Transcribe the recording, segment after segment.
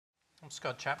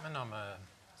Scott Chapman. I'm a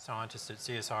scientist at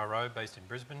CSIRO based in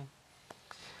Brisbane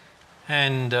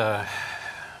and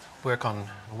work on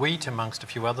wheat amongst a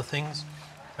few other things.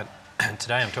 But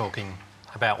today I'm talking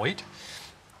about wheat,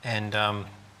 and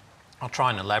I'll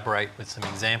try and elaborate with some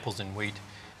examples in wheat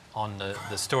on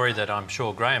the story that I'm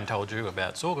sure Graham told you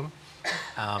about sorghum.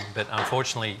 But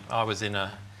unfortunately I was in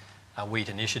a wheat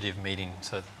initiative meeting,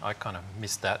 so I kind of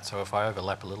missed that. So if I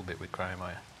overlap a little bit with Graham,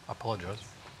 I apologise.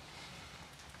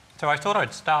 So I thought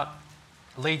I'd start.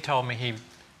 Lee told me he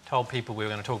told people we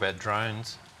were going to talk about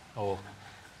drones, or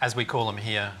as we call them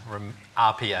here,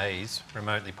 RPAs,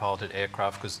 remotely piloted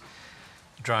aircraft, because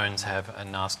drones have a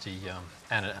nasty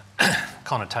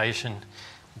connotation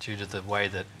due to the way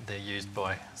that they're used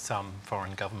by some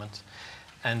foreign governments.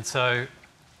 And so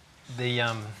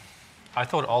I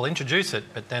thought I'll introduce it,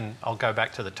 but then I'll go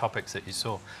back to the topics that you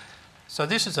saw. So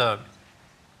this is a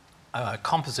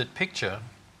composite picture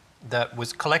that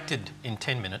was collected in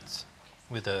 10 minutes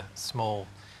with a small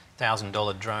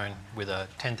 $1,000 drone with a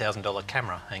 $10,000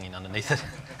 camera hanging underneath it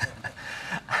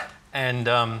and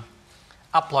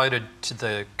uploaded to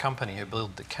the company who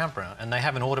built the camera, and they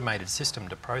have an automated system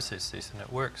to process this, and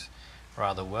it works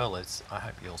rather well, as I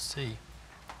hope you'll see.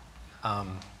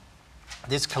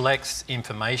 This collects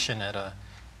information at a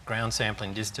ground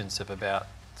sampling distance of about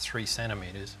 3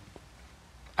 centimetres.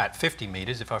 At 50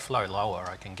 metres, if I flow lower,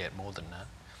 I can get more than that.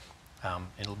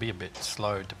 It'll be a bit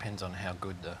slow, it depends on how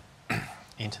good the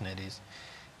internet is.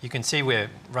 You can see we're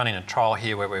running a trial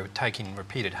here where we're taking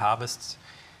repeated harvests,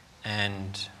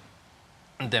 and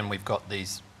then we've got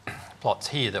these plots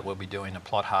here that we'll be doing a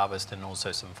plot harvest and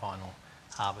also some final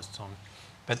harvests on.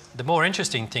 But the more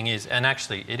interesting thing is, and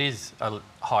actually it is a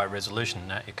high resolution,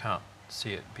 that you can't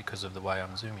see it because of the way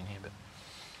I'm zooming here, but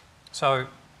so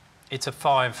it's a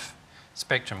 5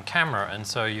 spectrum camera, and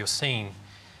so you're seeing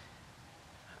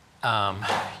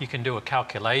you can do a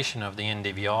calculation of the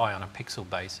NDVI on a pixel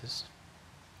basis.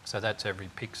 So that's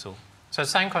every pixel. So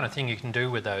same kind of thing you can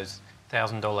do with those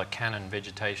 $1,000 Canon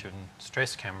vegetation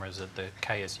stress cameras that the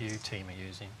KSU team are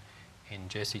using in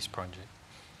Jesse's project.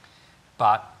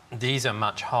 But these are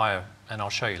much higher, and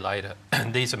I'll show you later,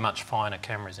 these are much finer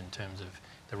cameras in terms of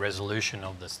the resolution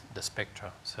of the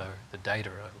spectra. So the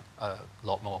data are a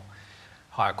lot more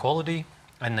higher quality.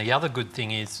 And the other good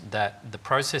thing is that the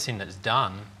processing that's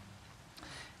done,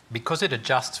 because it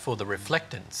adjusts for the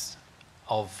reflectance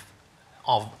of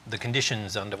the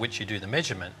conditions under which you do the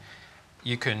measurement,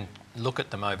 you can look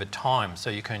at them over time. So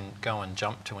you can go and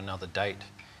jump to another date,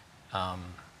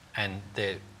 and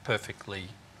they're perfectly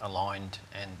aligned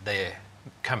and they're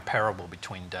comparable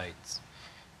between dates.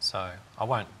 So I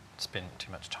won't spend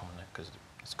too much time on that because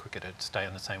it's quicker to stay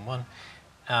on the same one.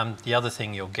 The other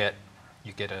thing you get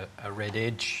a red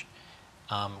edge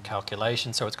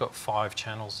calculation. So it's got 5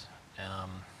 channels.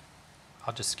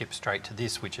 I'll just skip straight to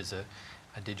this, which is a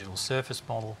digital surface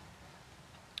model,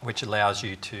 which allows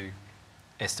you to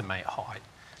estimate height.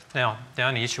 Now, the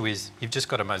only issue is you've just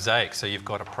got a mosaic, so you've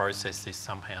got to process this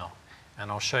somehow. And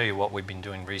I'll show you what we've been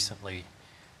doing recently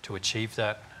to achieve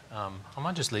that. I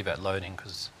might just leave that loading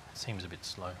because it seems a bit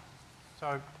slow.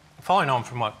 So following on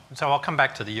from so I'll come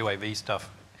back to the UAV stuff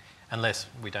unless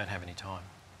we don't have any time,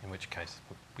 in which case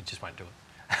we just won't do it.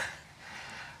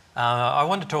 I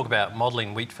want to talk about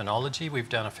modelling wheat phenology. We've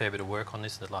done a fair bit of work on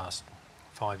this the last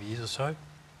 5 years or so.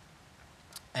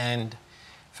 And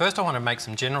first I want to make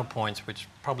some general points which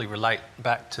probably relate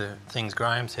back to things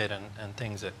Graham said and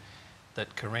things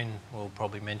that Corinne will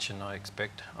probably mention, I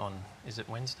expect, on, is it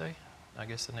Wednesday? I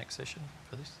guess the next session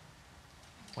for this?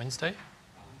 Wednesday?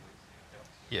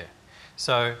 Yeah.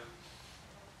 So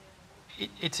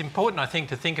it's important, I think,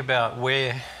 to think about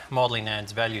where modelling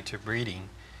adds value to breeding,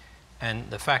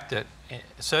 and the fact that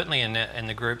certainly in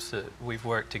the groups that we've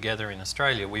worked together in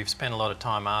Australia, we've spent a lot of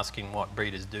time asking what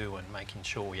breeders do and making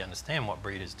sure we understand what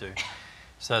breeders do,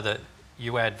 so that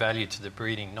you add value to the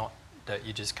breeding, not that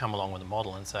you just come along with a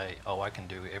model and say, oh, I can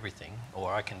do everything,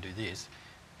 or I can do this,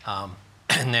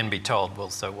 and then be told,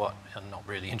 well, so what? I'm not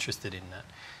really interested in that.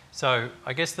 So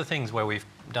I guess the things where we've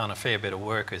done a fair bit of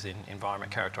work is in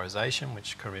environment characterisation,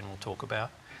 which Corinne will talk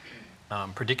about,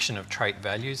 prediction of trait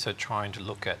values, so trying to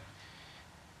look at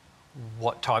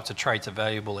what types of traits are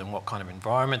valuable in what kind of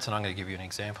environments, and I'm going to give you an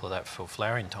example of that for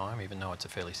flowering time, even though it's a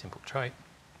fairly simple trait.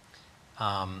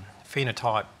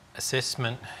 Phenotype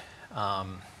assessment,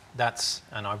 and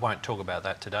I won't talk about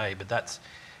that today, but that's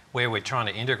where we're trying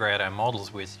to integrate our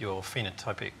models with your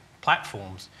phenotypic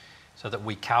platforms so that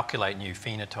we calculate new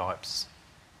phenotypes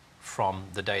from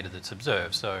the data that's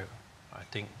observed. So I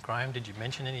think, Graham, did you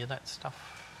mention any of that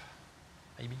stuff?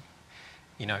 Maybe?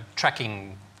 You know,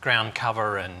 tracking ground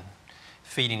cover and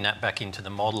feeding that back into the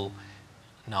model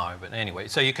no, but anyway,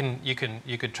 so you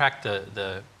could track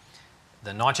the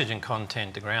nitrogen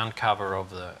content, the ground cover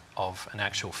of an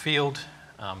actual field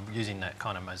using that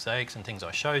kind of mosaics and things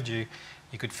I showed you.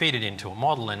 You could feed it into a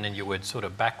model, and then you would sort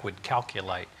of backward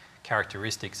calculate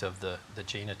characteristics of the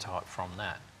genotype from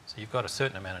that. So you've got a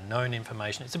certain amount of known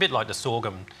information. It's a bit like the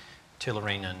sorghum,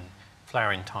 tillerine and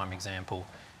flowering time example,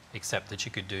 except that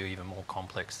you could do even more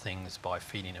complex things by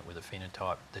feeding it with a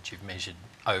phenotype that you've measured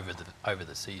over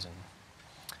the season.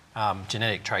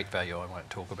 Genetic trait value I won't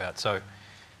talk about. So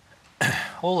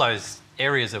all those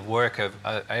areas of work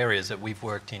are areas that we've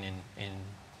worked in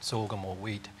sorghum or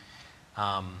wheat.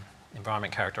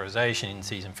 Environment characterization,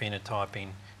 in-season phenotyping,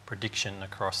 prediction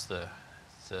across the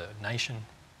nation,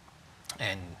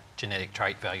 and genetic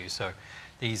trait value. So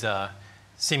these are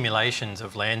simulations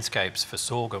of landscapes for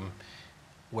sorghum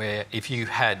where if you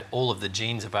had all of the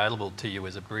genes available to you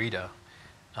as a breeder,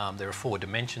 there are 4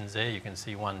 dimensions there. You can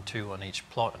see 1, 2 on each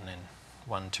plot, and then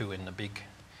 1, 2 in the big,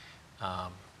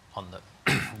 on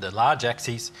the large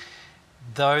axes.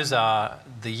 Those are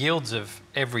the yields of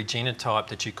every genotype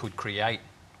that you could create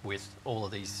with all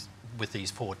of these, with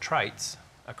these 4 traits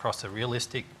across a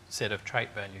realistic set of trait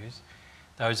values.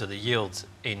 Those are the yields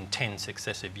in 10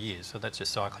 successive years. So that's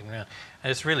just cycling around.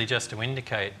 And it's really just to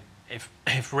indicate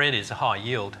if red is a high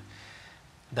yield,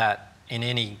 that in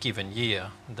any given year,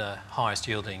 the highest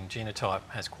yielding genotype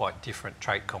has quite different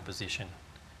trait composition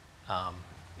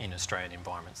in Australian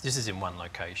environments. This is in one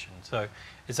location. So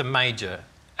it's a major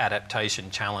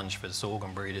adaptation challenge for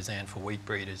sorghum breeders and for wheat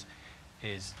breeders,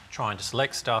 is trying to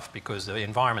select stuff because the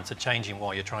environments are changing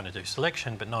while you're trying to do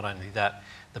selection, but not only that,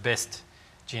 the best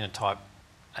genotype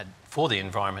for the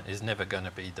environment is never going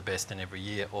to be the best in every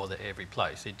year or every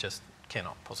place. It just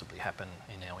cannot possibly happen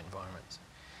in our environments.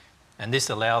 And this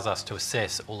allows us to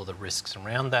assess all of the risks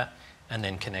around that and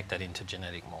then connect that into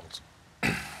genetic models.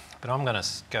 But I'm going to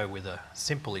go with a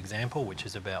simple example, which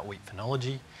is about wheat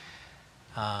phenology.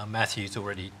 Matthew's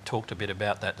already talked a bit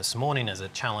about that this morning as a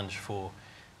challenge for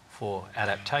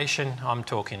adaptation. I'm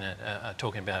talking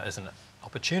about as an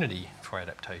opportunity for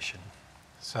adaptation.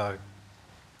 So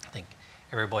I think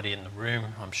everybody in the room,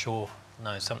 I'm sure,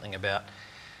 knows something about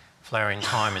flowering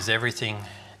time is everything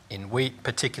in wheat,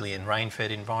 particularly in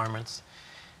rain-fed environments.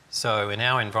 So in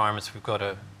our environments, we've got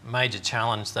a major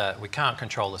challenge that we can't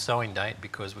control the sowing date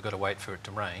because we've got to wait for it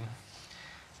to rain.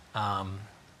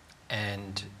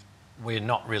 And we're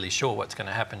not really sure what's going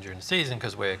to happen during the season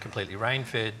because we're completely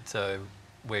rain-fed. So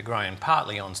we're growing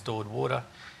partly on stored water.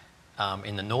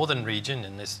 In the northern region,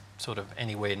 in this sort of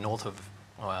anywhere north of,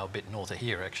 well, a bit north of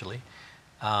here actually,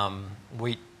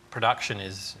 wheat production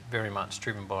is very much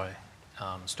driven by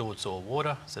stored soil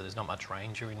water, so there's not much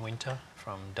rain during winter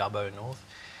from Dubbo north.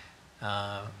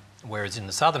 Whereas in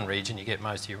the southern region, you get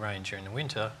most of your rain during the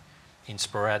winter in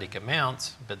sporadic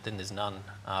amounts, but then there's none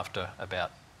after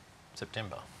about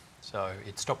September. So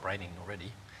it stopped raining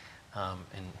already,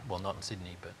 well, not in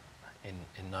Sydney, but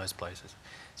in those places.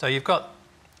 So you've got,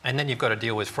 and then you've got to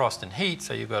deal with frost and heat,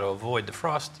 so you've got to avoid the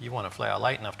frost. You want to flower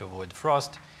late enough to avoid the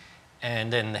frost,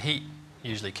 and then the heat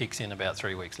usually kicks in about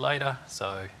 3 weeks later,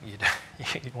 so you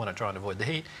want to try and avoid the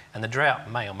heat, and the drought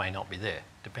may or may not be there,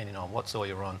 depending on what soil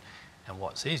you're on and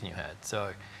what season you had.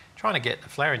 So trying to get the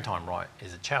flowering time right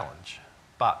is a challenge.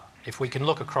 But if we can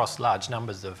look across large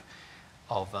numbers of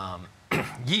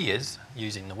years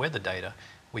using the weather data,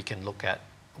 we can look at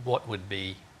what would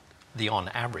be the on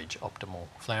average optimal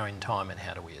flowering time and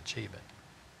how do we achieve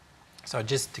it. So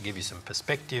just to give you some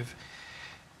perspective,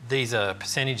 these are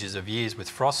percentages of years with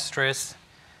frost stress,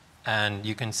 and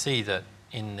you can see that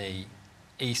in the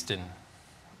eastern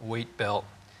wheat belt,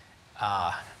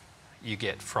 you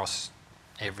get frost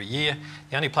every year.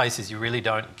 The only places you really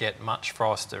don't get much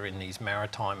frost are in these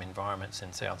maritime environments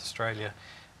in South Australia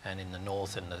and in the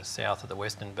north and the south of the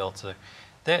western belt. So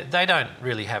they don't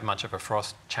really have much of a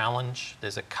frost challenge.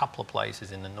 There's a couple of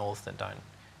places in the north that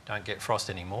don't get frost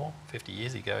anymore. 50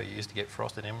 years ago, you used to get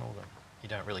frost at Emerald. You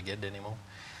don't really get it anymore.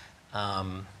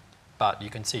 But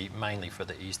you can see mainly for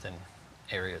the eastern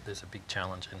area, there's a big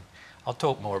challenge. And I'll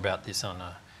talk more about this on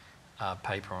a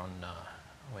paper on,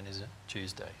 when is it?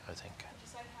 Tuesday, I think. Did you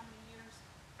say how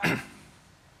many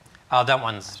years? That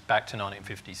one's back to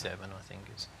 1957, I think.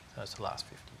 That's the last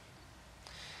 50 years.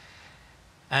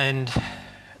 And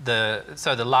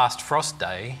so the last frost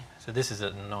day, so this is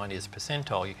at the 90th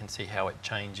percentile, you can see how it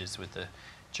changes with the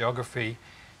geography.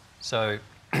 So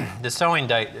the flowering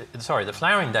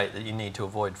date that you need to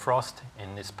avoid frost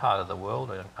in this part of the world,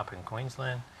 up in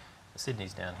Queensland,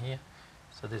 Sydney's down here.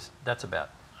 So that's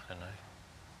about, I don't know,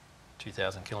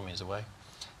 2,000 kilometres away.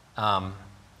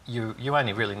 You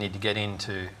only really need to get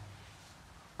into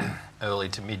early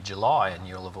to mid-July and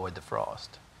you'll avoid the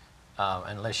frost.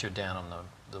 Unless you're down on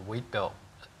the wheatbelt,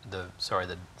 the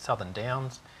southern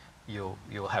downs,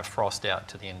 you'll have frost out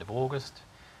to the end of August.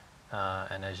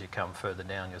 And as you come further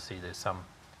down, you'll see there's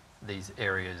these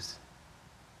areas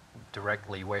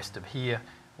directly west of here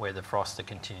where the frosts are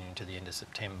continuing to the end of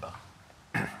September.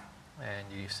 And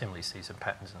you similarly see some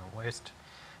patterns in the west.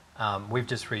 We've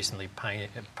just recently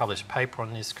published a paper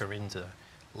on this. Corinne's a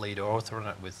lead author on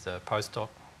it with postdoc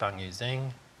Bangyu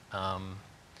Zheng.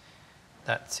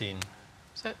 That's in,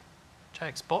 is that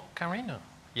JX Bot, Corinne? Or?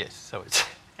 Yes, so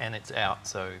it's out.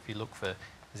 So if you look for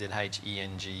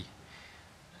ZHENG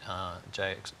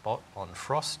JX Bot on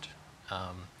frost,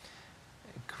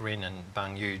 Corinne and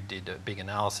Bangyu did a big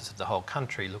analysis of the whole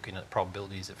country looking at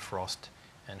probabilities of frost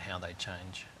and how they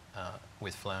change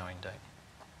with flowering date.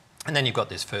 And then you've got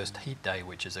this first heat day,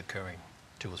 which is occurring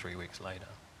 2 or 3 weeks later.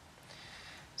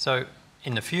 So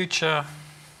in the future,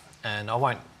 and I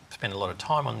won't spend a lot of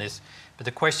time on this, but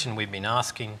the question we've been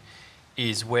asking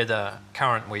is whether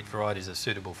current wheat varieties are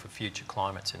suitable for future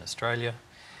climates in Australia.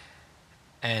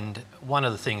 And one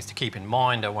of the things to keep in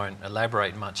mind, I won't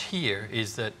elaborate much here,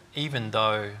 is that even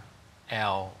though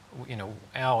our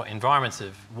environments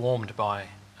have warmed by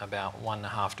about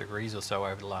 1.5 degrees or so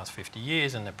over the last 50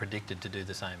 years, and they're predicted to do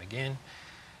the same again,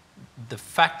 the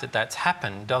fact that that's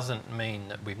happened doesn't mean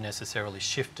that we've necessarily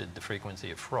shifted the frequency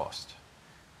of frost.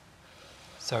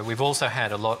 So we've also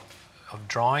had a lot of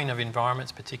drying of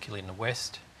environments, particularly in the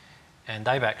west, and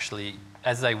they've actually,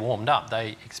 as they warmed up,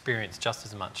 they experienced just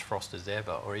as much frost as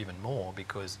ever, or even more,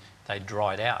 because they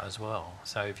dried out as well.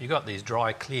 So if you've got these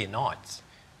dry, clear nights,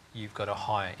 you've got a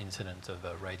higher incidence of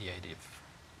a radiative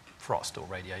frost or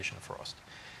radiation frost.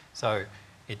 So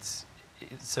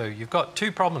you've got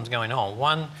 2 problems going on.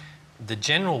 One, the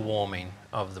general warming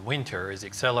of the winter is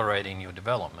accelerating your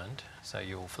development, so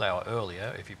you'll flower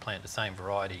earlier if you plant the same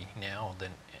variety now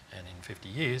and in 50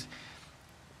 years,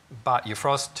 but your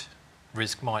frost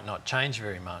risk might not change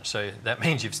very much. So that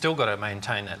means you've still got to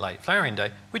maintain that late flowering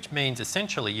date, which means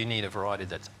essentially you need a variety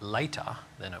that's later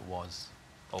than it was,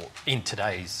 or in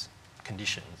today's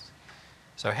conditions.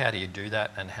 So how do you do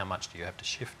that, and how much do you have to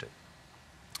shift it?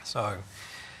 So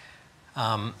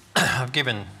I've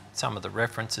given some of the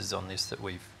references on this that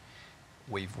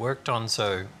we've worked on.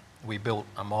 So we built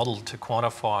a model to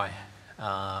quantify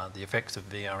the effects of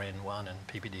VRN1 and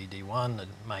PPDD1, the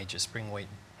major spring wheat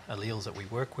alleles that we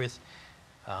work with,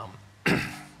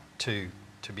 to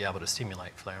be able to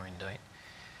simulate flowering date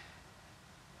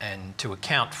and to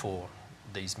account for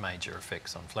these major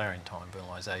effects on flowering time,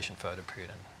 vernalisation, photoperiod,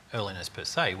 and earliness per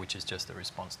se, which is just the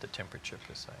response to temperature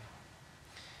per se.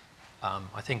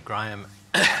 I think Graham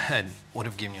would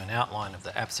have given you an outline of the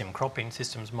APSIM cropping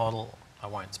systems model. I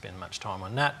won't spend much time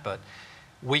on that, but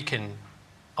we can,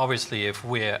 obviously, if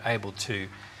we're able to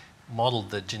model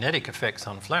the genetic effects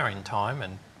on flowering time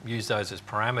and use those as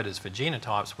parameters for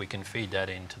genotypes, we can feed that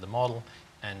into the model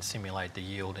and simulate the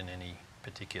yield in any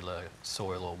particular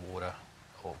soil or water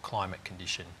or climate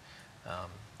condition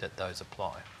that those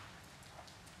apply.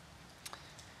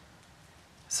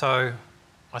 So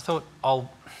I thought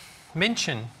I'll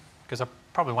mention, because I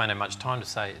probably won't have much time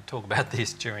to talk about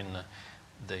this during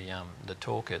the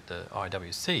talk at the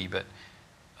IWC, but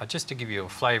just to give you a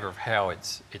flavour of how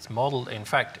it's modelled. In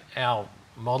fact, our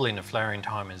modelling of flowering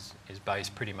time is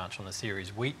based pretty much on the series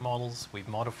wheat models. We've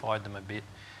modified them a bit.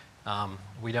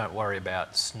 We don't worry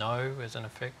about snow as an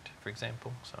effect, for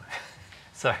example.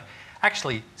 So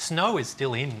actually, snow is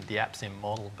still in the APSIM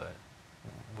model, but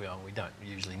we don't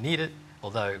usually need it.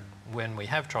 Although when we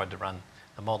have tried to run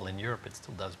the model in Europe, it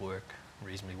still does work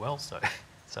reasonably well. So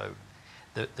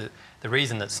the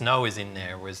reason that snow is in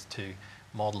there was to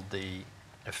model the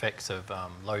effects of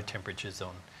low temperatures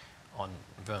on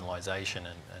vernalisation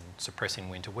and suppressing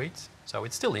winter wheats. So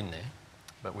it's still in there,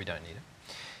 but we don't need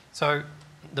it. So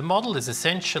the model is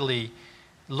essentially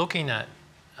looking at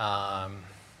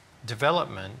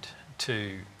development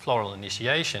to floral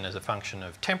initiation as a function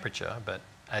of temperature, but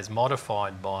as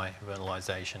modified by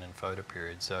vernalisation and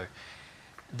photoperiod. So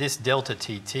this delta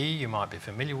TT you might be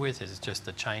familiar with is just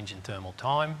the change in thermal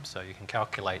time. So you can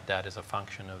calculate that as a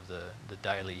function of the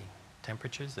daily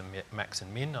temperatures, the max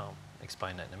and min. I'll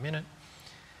explain that in a minute.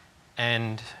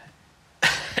 And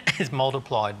is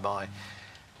multiplied by,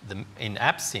 in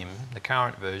APSIM, the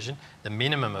current version, the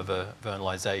minimum of a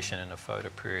vernalisation and a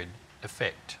photoperiod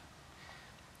effect.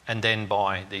 And then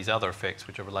by these other effects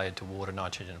which are related to water,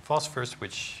 nitrogen and phosphorus,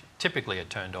 which typically are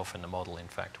turned off in the model. In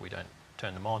fact, we don't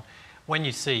turn them on. When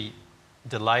you see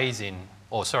delays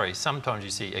sometimes you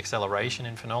see acceleration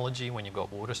in phenology when you've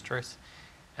got water stress,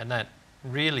 and that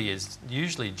really is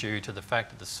usually due to the fact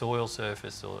that the soil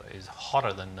surface is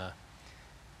hotter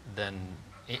than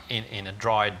in a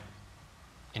dried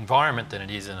environment than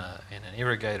it is in an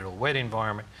irrigated or wet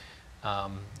environment.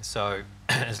 So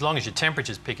as long as your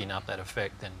temperature is picking up that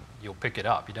effect, then you'll pick it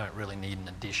up. You don't really need an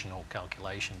additional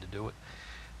calculation to do it.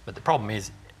 But the problem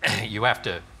is you have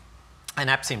to, and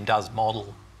APSIM does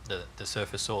model the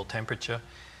surface soil temperature.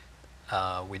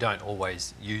 We don't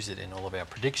always use it in all of our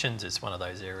predictions. It's one of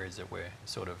those areas that we're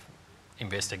sort of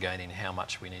investigating how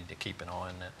much we need to keep an eye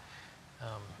on that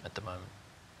at the moment.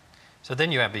 So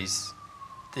then you have these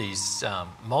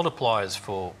multipliers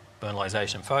for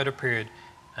vernalization photoperiod,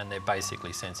 and they're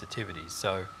basically sensitivities.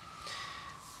 So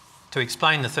to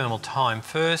explain the thermal time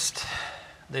first,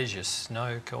 there's your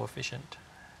snow coefficient.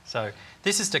 So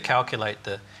this is to calculate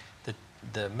the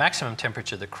maximum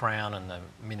temperature of the crown and the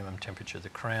minimum temperature of the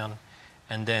crown.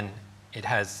 And then it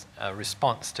has a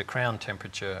response to crown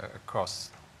temperature across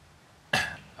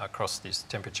this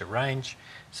temperature range,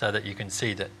 so that you can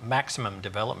see that maximum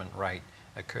development rate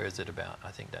occurs at about,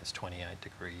 I think that's 28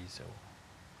 degrees or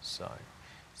so.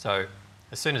 So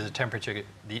as soon as the temperature,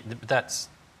 as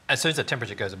soon as the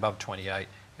temperature goes above 28,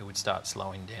 it would start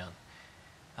slowing down.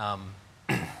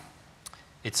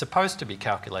 It's supposed to be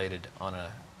calculated on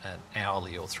an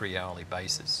hourly or 3-hourly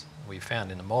basis. We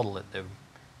found in the model that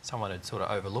someone had sort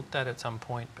of overlooked that at some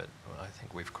point, but I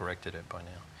think we've corrected it by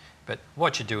now. But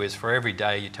what you do is for every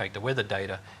day you take the weather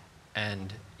data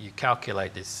and you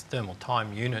calculate this thermal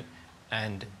time unit,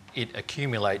 and it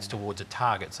accumulates towards a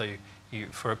target. So you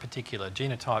for a particular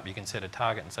genotype, you can set a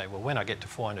target and say, well, when I get to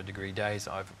 400 degree days,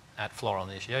 I'm at floral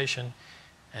initiation.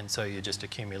 And so you're just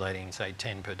accumulating, say,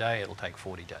 10 per day. It'll take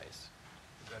 40 days.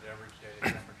 Is that average daily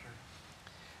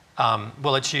temperature?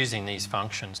 Well, it's using these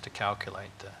functions to calculate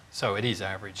so it is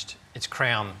averaged. It's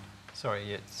crown,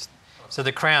 sorry, so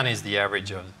the crown is the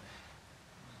average of,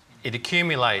 it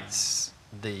accumulates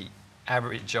the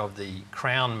average of the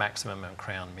crown maximum and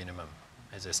crown minimum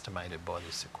as estimated by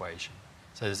this equation.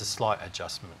 So there's a slight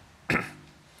adjustment.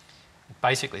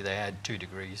 Basically, they add 2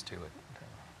 degrees to it.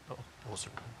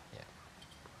 Awesome,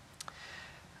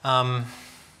 yeah.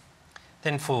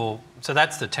 So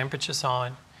that's the temperature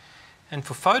side. And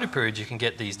for photoperiod, you can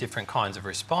get these different kinds of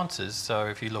responses. So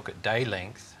if you look at day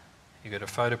length, you get a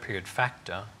photoperiod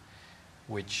factor,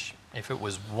 which if it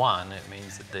was 1, it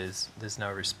means that there's no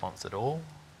response at all.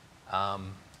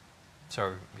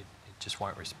 So it just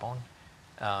won't respond.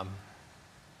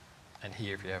 And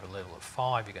here, if you have a level of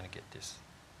 5, you're going to get this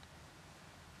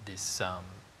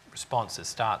response that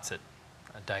starts at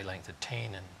a day length of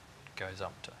 10 and goes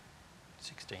up to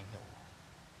 16 or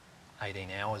 18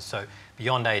 hours. So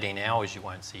beyond 18 hours, you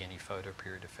won't see any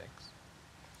photoperiod effects.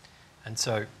 And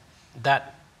so the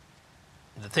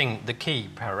key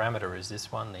parameter is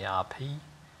this one, the RP.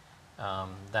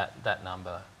 That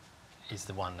number is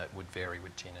the one that would vary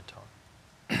with genotype.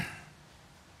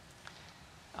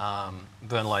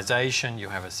 Vernalization, you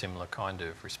have a similar kind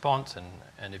of response,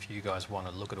 and if you guys want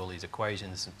to look at all these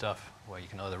equations and stuff, well, you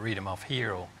can either read them off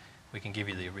here or we can give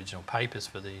you the original papers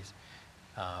for these.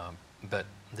 But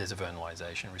there's a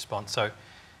vernalization response. So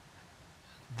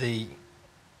the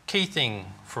key thing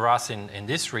for us in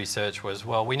this research was,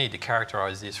 well, we need to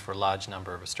characterise this for a large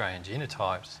number of Australian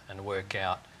genotypes and work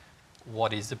out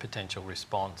what is the potential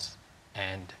response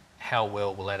and how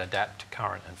well will that adapt to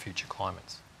current and future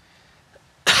climates.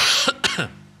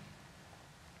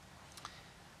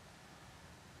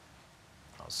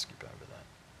 I'll skip over that.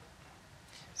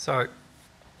 So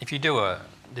if you do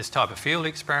this type of field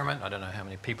experiment, I don't know how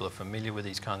many people are familiar with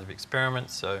these kinds of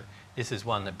experiments. So this is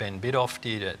one that Ben Bidoff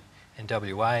did in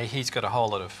WA. He's got a whole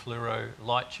lot of fluoro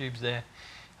light tubes there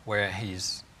where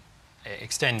he's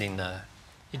extending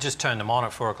he just turned them on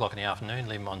at 4 o'clock in the afternoon,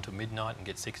 leave them on till midnight and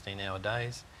get 16-hour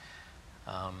days.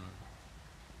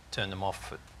 Turn them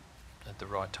off at the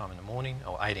right time in the morning,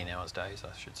 or 18 hours days,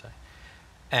 I should say.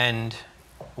 And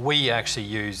we actually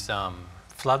use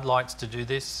floodlights to do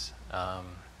this.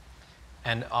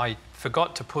 And I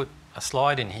forgot to put a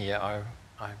slide in here.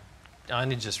 I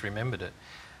only just remembered it.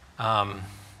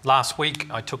 Last week,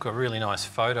 I took a really nice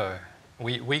photo.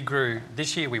 We grew,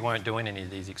 this year we weren't doing any of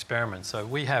these experiments, so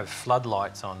we have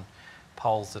floodlights on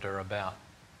poles that are about,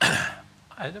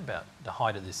 at about the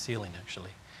height of this ceiling,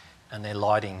 actually. And they're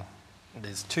lighting,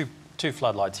 there's two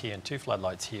floodlights here and 2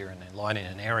 floodlights here, and they're lighting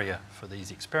an area for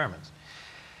these experiments.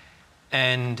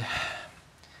 And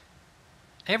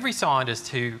every scientist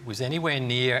who was anywhere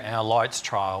near our lights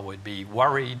trial would be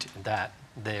worried that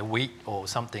their wheat or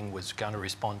something was going to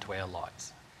respond to our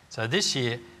lights. So this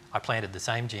year, I planted the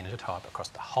same genotype across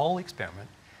the whole experiment,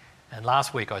 And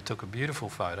last week I took a beautiful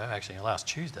photo, actually last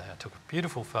Tuesday I took a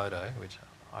beautiful photo, which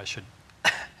I should,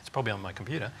 it's probably on my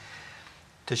computer,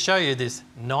 to show you this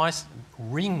nice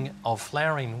ring of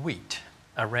flowering wheat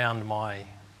around my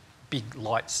big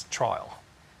lights trial.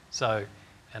 So,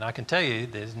 and I can tell you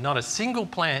there's not a single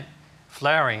plant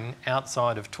flowering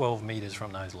outside of 12 metres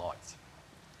from those lights.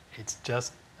 It's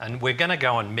just, and we're going to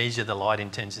go and measure the light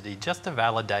intensity just to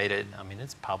validate it. I mean,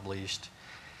 it's published.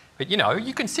 But you know,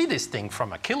 you can see this thing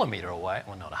from a kilometre away.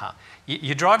 Well, not a half.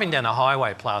 You're driving down a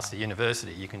highway past the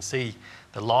university, you can see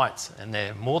the lights and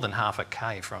they're more than half a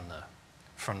K from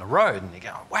the road, and you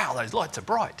go, wow, those lights are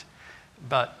bright.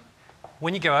 But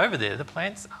when you go over there, the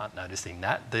plants aren't noticing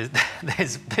that.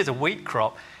 There's a wheat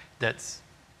crop that's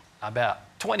about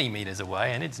 20 metres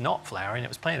away and it's not flowering. It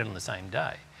was planted on the same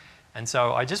day. And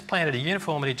so I just planted a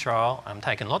uniformity trial. I'm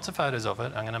taking lots of photos of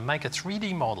it. I'm going to make a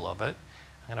 3D model of it.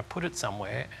 I'm going to put it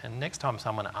somewhere, and next time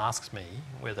someone asks me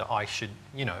whether I should,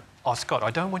 you know, oh Scott, I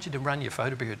don't want you to run your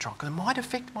photoperiod trial because it might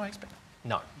affect my experiment.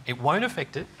 No, it won't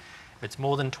affect it. If it's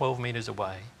more than 12 metres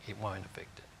away, it won't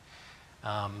affect it.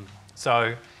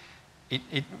 So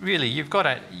it really, you've got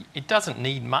to, it doesn't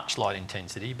need much light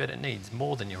intensity, but it needs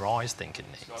more than your eyes think it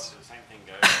needs. Scott, the same thing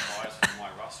goes for my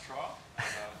rust trial?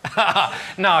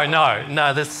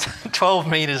 No, there's 12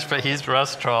 metres for his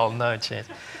rust trial, no chance.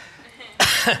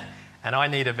 And I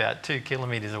need about 2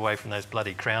 kilometres away from those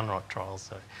bloody crown rock trials,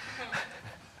 so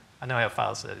I know how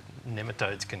fast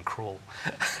nematodes can crawl.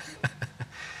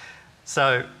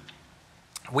 So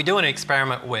we do an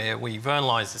experiment where we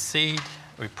vernalise the seed,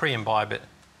 we pre-imbibe it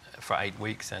for 8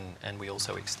 weeks, and we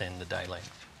also extend the day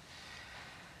length.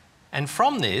 And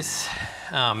from this,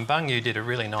 Bung Yu did a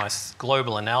really nice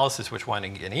global analysis, which I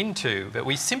won't get into, but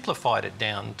we simplified it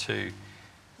down to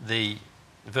the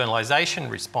vernalisation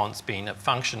response being a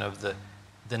function of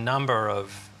the number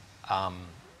of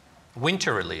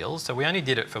winter alleles. So we only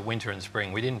did it for winter and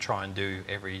spring. We didn't try and do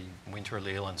every winter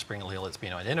allele and spring allele that's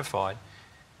been identified.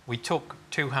 We took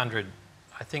 200,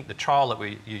 I think the trial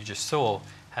that you just saw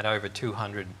had over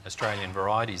 200 Australian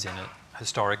varieties in it,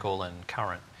 historical and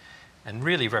current, and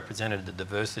really represented the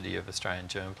diversity of Australian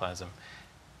germplasm.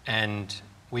 And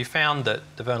we found that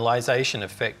the vernalisation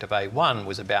effect of A1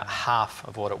 was about half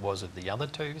of what it was of the other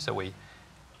two. So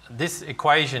this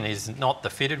equation is not the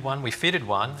fitted one. We fitted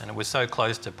one, and it was so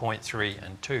close to 0.3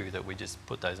 and 2 that we just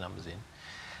put those numbers in.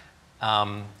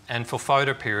 And for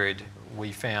photoperiod,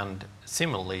 we found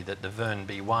similarly that the Vern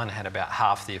B1 had about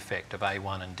half the effect of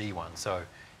A1 and D1. So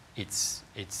it's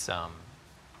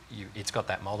got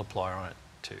that multiplier on it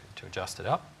to adjust it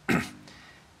up.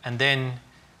 And then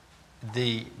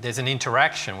there's an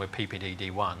interaction with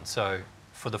PPD-D1. So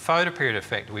for the photoperiod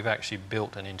effect, we've actually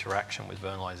built an interaction with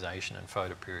vernalisation and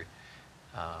photoperiod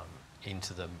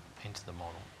into the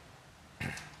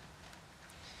model.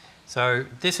 So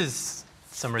this is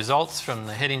some results from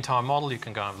the heading time model. You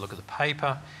can go and have a look at the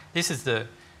paper. This is the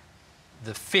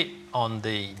fit on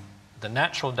the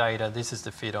natural data. This is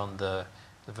the fit on the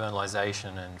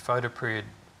vernalisation and photoperiod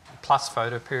plus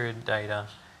photoperiod data.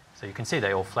 So you can see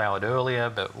they all flowered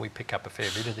earlier, but we pick up a fair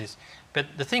bit of this. But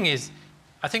the thing is,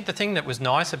 I think the thing that was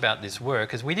nice about this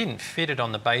work is we didn't fit it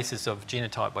on the basis of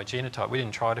genotype by genotype. We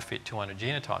didn't try to fit 200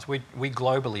 genotypes. We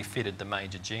globally fitted the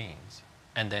major genes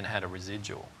and then had a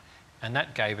residual. And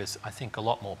that gave us, I think, a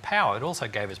lot more power. It also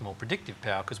gave us more predictive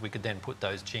power because we could then put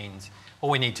those genes, all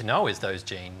we need to know is those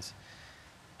genes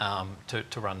to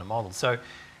run the model. So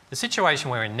the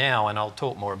situation we're in now, and I'll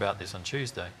talk more about this on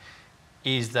Tuesday,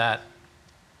 is that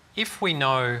if we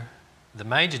know the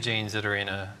major genes that are in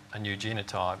a new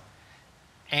genotype,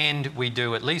 and we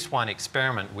do at least one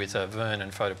experiment with a Vern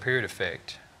and photoperiod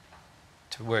effect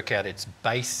to work out its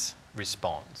base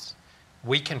response,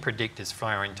 we can predict its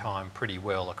flowering time pretty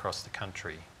well across the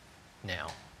country now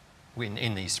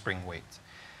in these spring weeks.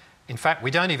 In fact,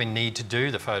 we don't even need to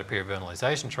do the photoperiod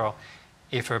vernalisation trial.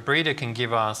 If a breeder can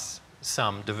give us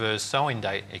some diverse sowing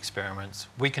date experiments,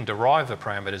 we can derive the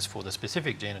parameters for the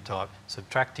specific genotype,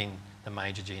 subtracting the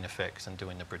major gene effects and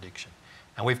doing the prediction.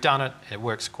 And we've done it, it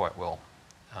works quite well.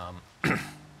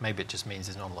 Maybe it just means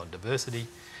there's not a lot of diversity.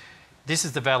 This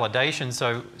is the validation,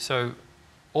 so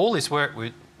all this work,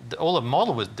 all the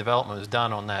model development was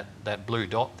done on that blue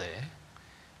dot there,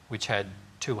 which had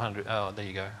 200, oh there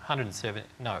you go, 107,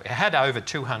 no, it had over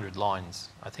 200 lines.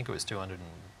 I think it was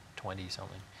 220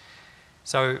 something.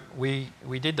 So we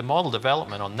did the model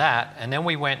development on that, and then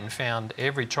we went and found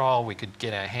every trial we could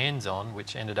get our hands on,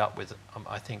 which ended up with,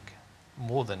 I think,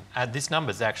 more than, this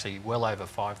number is actually well over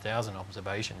 5,000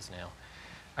 observations now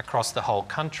across the whole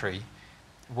country,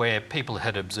 where people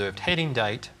had observed heading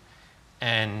date,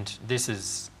 and this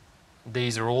is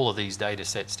these are all of these data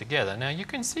sets together. Now you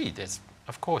can see this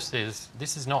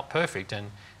is not perfect,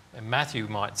 and Matthew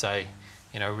might say,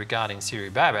 you know, regarding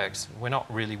Cerebabax, we're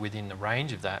not really within the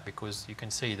range of that, because you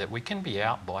can see that we can be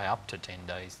out by up to 10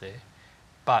 days there.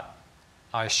 But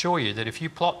I assure you that if you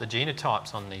plot the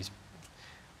genotypes on these,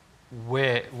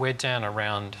 we're down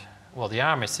around, well, the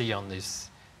RMSE on this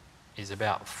is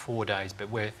about 4 days, but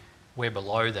we're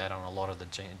below that on a lot of the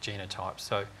genotypes.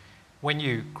 So when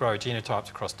you grow genotypes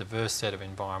across a diverse set of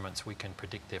environments, we can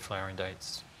predict their flowering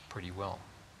dates pretty well.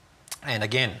 And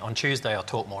again, on Tuesday I'll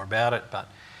talk more about it, but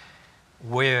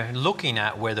we're looking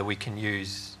at whether we can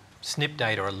use SNP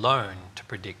data alone to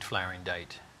predict flowering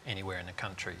date anywhere in the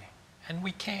country. And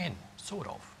we can, sort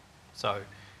of. So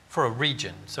for a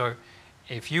region. So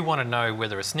if you want to know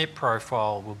whether a SNP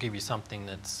profile will give you something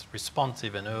that's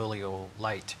responsive and early or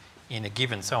late in a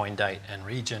given sowing date and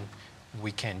region,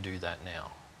 we can do that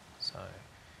now. So,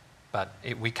 but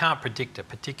we can't predict a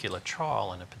particular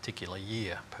trial in a particular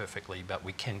year perfectly, but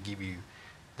we can give you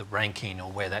the ranking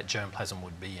or where that germplasm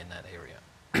would be in that area.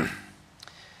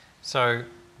 So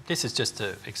this is just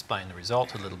to explain the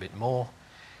result a little bit more.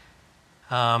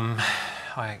 Let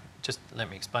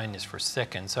me explain this for a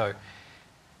second. So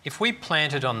if we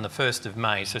planted on the 1st of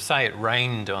May, so say it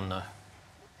rained on the,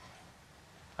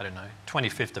 I don't know,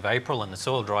 25th of April and the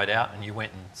soil dried out and you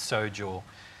went and sowed your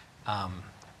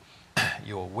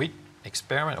wheat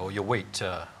experiment or your wheat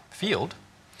field,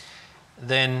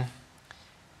 then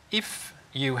if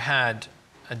you had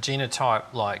a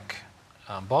genotype like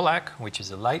Bolac, which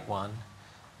is a late one,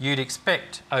 you'd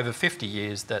expect over 50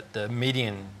 years that the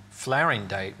median flowering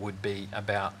date would be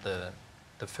about the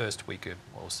first week of,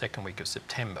 or second week of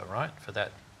September, right, for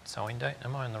that sowing date.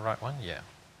 Am I on the right one? Yeah,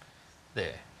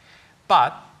 there.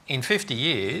 But in 50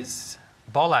 years,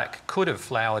 Bolac could have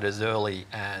flowered as early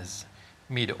as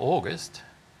mid-August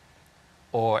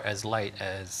or as late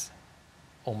as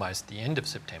almost the end of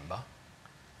September.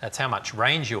 That's how much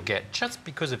range you'll get just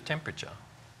because of temperature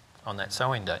on that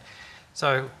sowing date.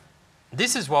 So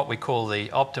this is what we call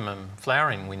the optimum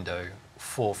flowering window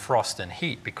for frost and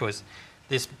heat, because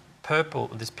this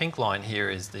pink line here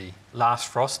is the last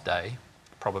frost day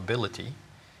probability.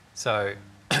 So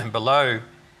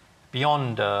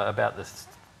beyond about the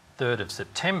 3rd of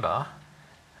September,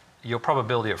 your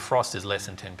probability of frost is less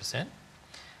than 10%.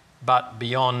 But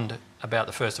beyond about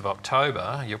the 1st of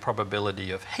October, your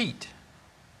probability of heat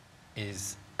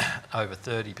is over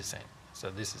 30%. So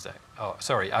this is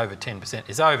over 10%.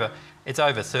 It's over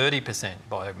 30%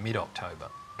 by mid-October.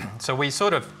 So we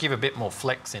sort of give a bit more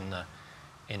flex in the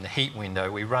heat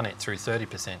window. We run it through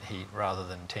 30% heat rather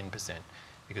than 10%,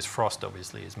 because frost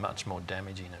obviously is much more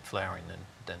damaging at flowering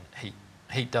than heat.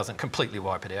 Heat doesn't completely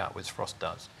wipe it out, whereas frost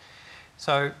does.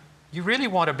 So you really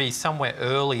want to be somewhere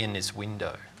early in this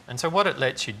window. And so what it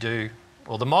lets you do,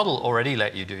 well, the model already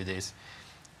let you do this,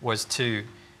 was to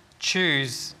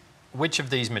choose which of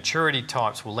these maturity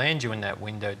types will land you in that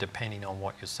window depending on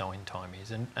what your sowing time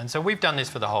is. And so we've done this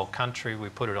for the whole country. We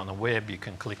put it on the web. You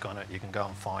can click on it. You can go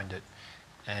and find it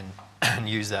and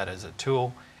use that as a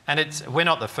tool. And we're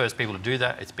not the first people to do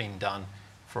that. It's been done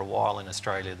for a while in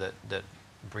Australia that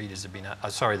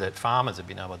farmers have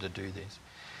been able to do this.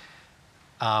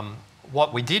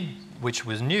 What we did, which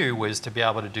was new, was to be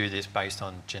able to do this based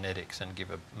on genetics and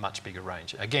give a much bigger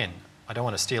range. Again, I don't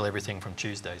want to steal everything from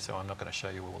Tuesday, so I'm not going to show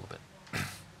you all of it.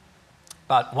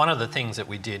 But one of the things that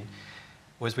we did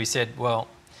was we said, well,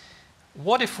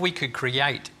 what if we could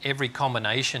create every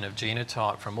combination of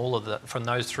genotype from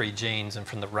those 3 genes and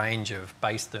from the range of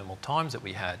base thermal times that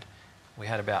we had? We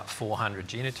had about 400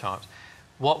 genotypes.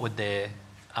 What would their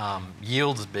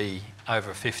yields be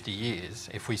over 50 years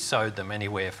if we sowed them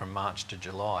anywhere from March to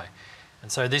July?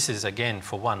 And so this is again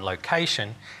for one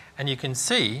location, and you can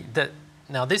see that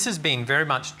now this has been very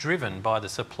much driven by the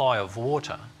supply of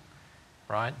water,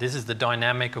 right? This is the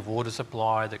dynamic of water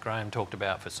supply that Graham talked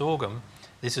about for sorghum.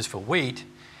 This is for wheat,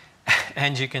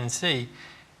 and you can see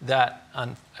that,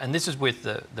 and this is with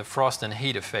the frost and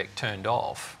heat effect turned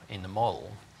off in the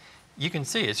model. You can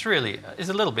see it's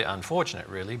a little bit unfortunate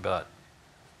really, but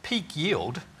peak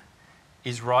yield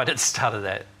is right at the start of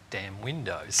that damn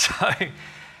window. So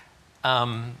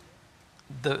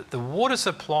the water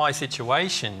supply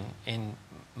situation in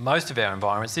most of our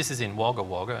environments, this is in Wagga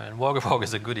Wagga, and Wagga Wagga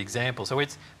is a good example. So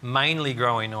it's mainly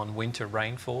growing on winter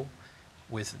rainfall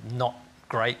with not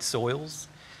great soils.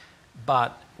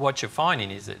 But what you're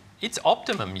finding is that its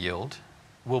optimum yield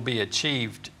will be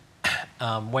achieved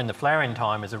when the flowering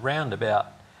time is around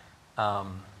about the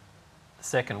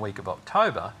second week of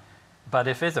October. But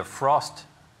if there's a frost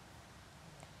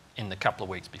in the couple of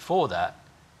weeks before that,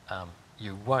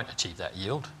 you won't achieve that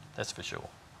yield, that's for sure.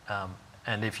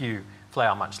 And if you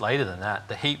flower much later than that,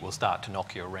 the heat will start to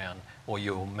knock you around or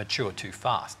you'll mature too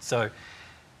fast. So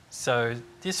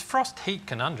this frost heat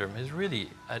conundrum is really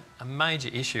a major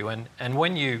issue. And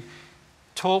when you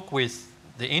talk with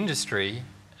the industry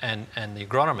and the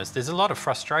agronomists, there's a lot of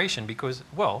frustration because,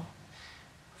 well,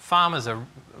 farmers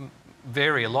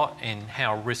vary a lot in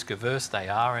how risk averse they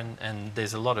are, and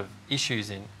there's a lot of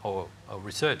issues or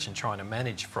research in trying to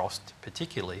manage frost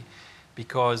particularly,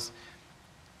 because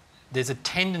there's a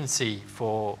tendency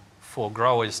for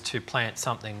growers to plant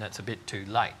something that's a bit too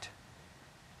late.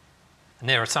 And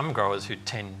there are some growers who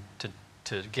tend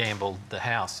to gamble the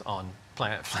house on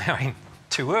flowering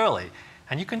too early.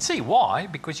 And you can see why,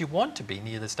 because you want to be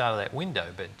near the start of that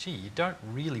window, but gee, you don't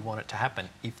really want it to happen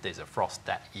if there's a frost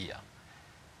that year.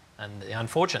 And the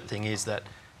unfortunate thing is that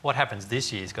what happens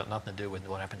this year has got nothing to do with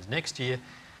what happens next year,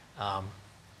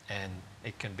 and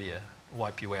it can be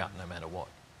wipe you out no matter what.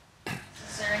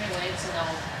 Is there any way to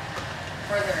know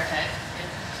further ahead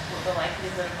in the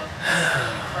likelihood of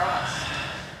a frost?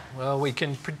 Well, we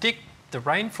can predict the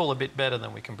rainfall a bit better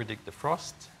than we can predict the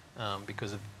frost,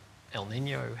 because of El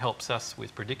Nino helps us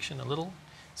with prediction a little.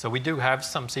 So we do have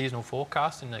some seasonal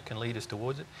forecasting that can lead us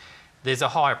towards it. There's a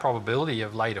higher probability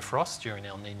of later frost during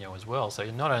El Nino as well. So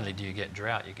not only do you get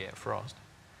drought, you get frost.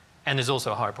 And there's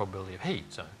also a higher probability of heat.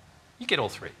 So you get all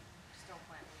three. Still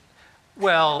plant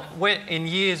Well, in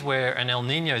years where an El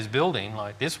Nino is building,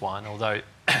 like this one, although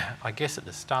I guess at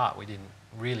the start we didn't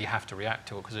really have to react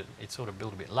to it because it sort of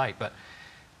built a bit late, but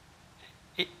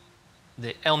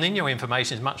the El Nino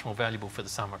information is much more valuable for the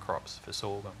summer crops, for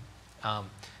sorghum.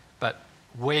 But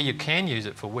where you can use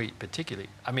it for wheat particularly,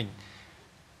 I mean,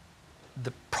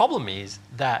 the problem is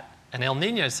that an El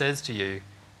Nino says to you,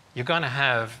 you're going to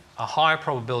have a higher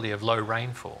probability of low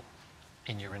rainfall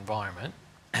in your environment.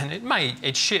 And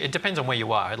it depends on where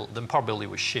you are. The probability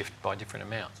will shift by different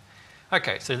amounts.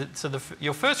 Okay, so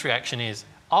your first reaction is,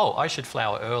 oh, I should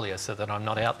flower earlier so that I'm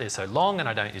not out there so long and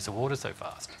I don't use the water so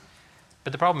fast.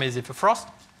 But the problem is if a frost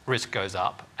risk goes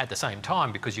up at the same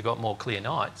time because you've got more clear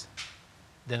nights,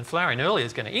 then flowering earlier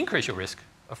is going to increase your risk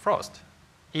of frost,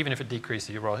 even if it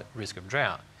decreases your risk of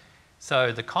drought.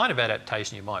 So the kind of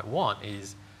adaptation you might want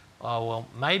is, oh, well,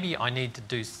 maybe I need to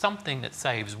do something that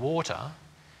saves water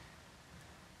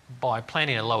by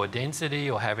planting a lower density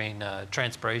or having a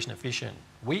transpiration efficient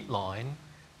wheat line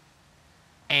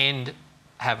and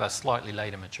have a slightly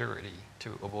later maturity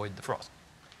to avoid the frost.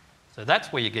 So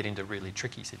that's where you get into really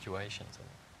tricky situations.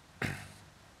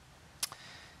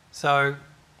 So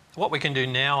what we can do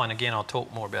now, and again I'll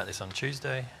talk more about this on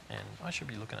Tuesday, and I should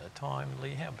be looking at the time.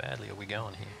 Lee, how badly are we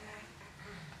going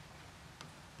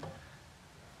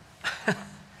here?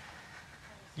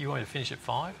 You want to finish at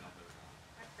 5?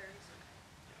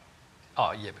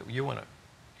 Oh yeah, but you want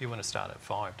to start at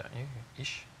 5, don't you?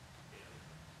 Ish.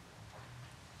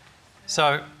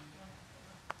 So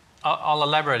I'll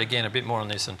elaborate again a bit more on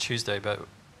this on Tuesday, but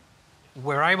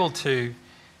we're able to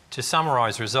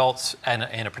summarise results in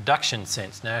a production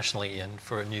sense nationally and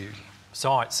for a new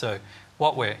site. So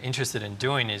what we're interested in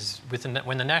doing is,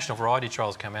 when the national variety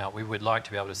trials come out, we would like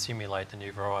to be able to simulate the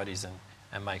new varieties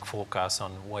and make forecasts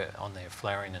on their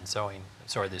flowering and sowing,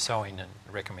 their sowing and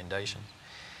recommendations.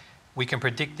 We can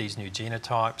predict these new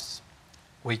genotypes.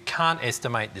 We can't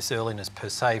estimate this earliness per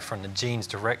se from the genes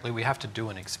directly. We have to do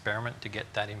an experiment to get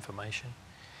that information.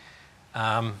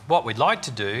 What we'd like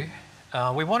to do,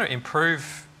 we want to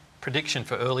improve prediction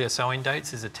for earlier sowing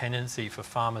dates. There's a tendency for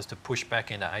farmers to push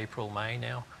back into April, May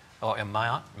now, or in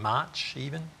March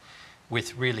even,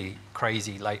 with really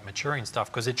crazy late maturing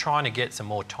stuff because they're trying to get some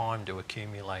more time to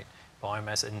accumulate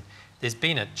biomass. And there's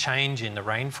been a change in the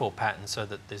rainfall pattern so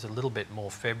that there's a little bit more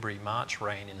February, March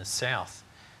rain in the south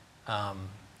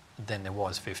than there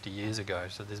was 50 years ago.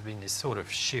 So there's been this sort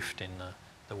of shift in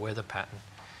the weather pattern.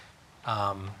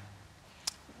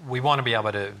 We want to be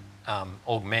able to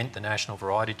augment the national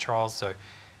variety trials. So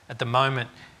at the moment,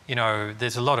 you know,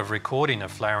 there's a lot of recording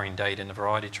of flowering date in the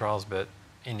variety trials, but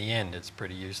in the end, it's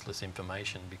pretty useless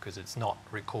information because it's not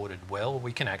recorded well.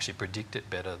 We can actually predict it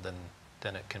better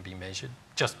than it can be measured,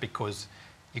 just because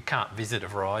you can't visit a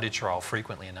variety trial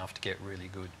frequently enough to get really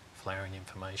good flowering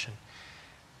information.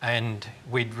 And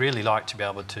we'd really like to be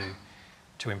able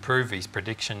to improve these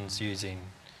predictions using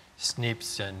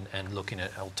SNPs and looking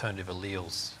at alternative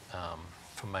alleles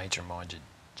for major minor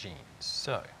genes.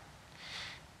 So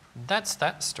that's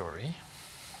that story.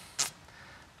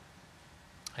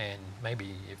 And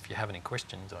maybe if you have any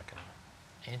questions, I can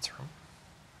answer them.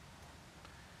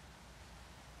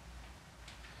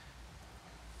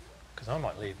 Because I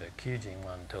might leave the QuGene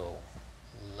one till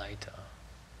later.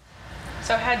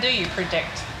 So how do you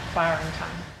predict flowering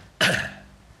time?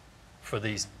 for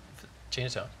these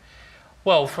genotypes?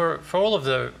 Well, for all of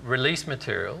the release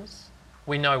materials,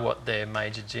 we know what their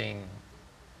major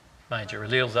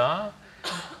alleles are,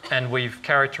 and we've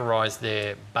characterised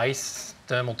their base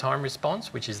thermal time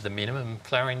response, which is the minimum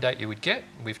flowering date you would get.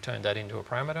 We've turned that into a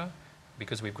parameter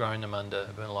because we've grown them under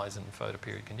vernalising and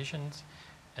photoperiod conditions,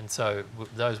 and so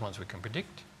those ones we can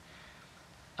predict.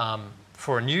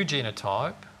 For a new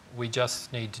genotype, we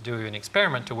just need to do an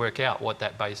experiment to work out what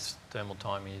that base thermal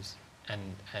time is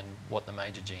and what the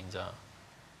major genes are.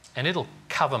 And it'll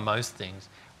cover most things.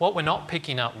 What we're not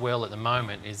picking up well at the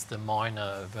moment is the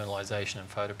minor vernalisation and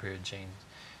photoperiod genes.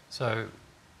 So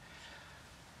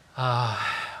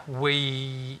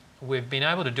we've been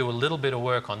able to do a little bit of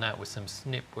work on that with some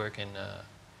SNP work in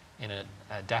an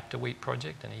adapter wheat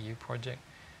project, an EU project.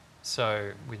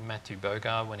 So with Matthew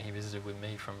Bogard, when he visited with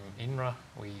me from INRA,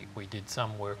 we did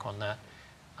some work on that,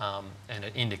 and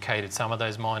it indicated some of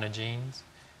those minor genes.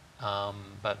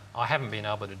 But I haven't been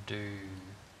able to do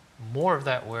more of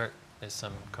that work. There's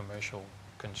some commercial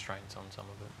constraints on some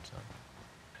of it. So.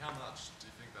 How much do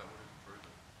you think that would improve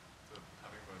it,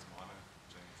 having those minor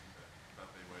genes? Would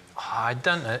that be where you... I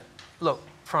don't know. Look,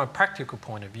 from a practical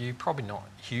point of view, probably not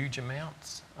huge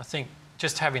amounts. I think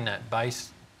just having that base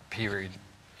period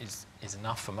is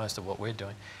enough for most of what we're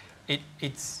doing.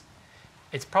 It's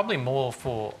probably more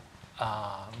for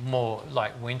more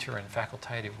like winter and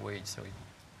facultative weeds, so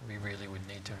we really would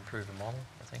need to improve the model,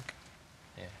 I think.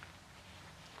 Yeah.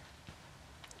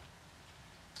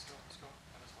 Scott,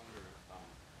 I just wonder if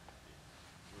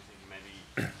you were thinking maybe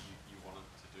you wanted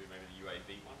to do maybe the UAV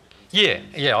one?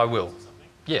 Yeah, I will.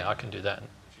 Yeah, I can do that.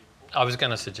 I was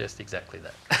going to suggest exactly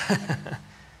that.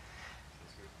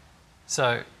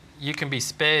 So you can be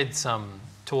spared some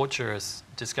torturous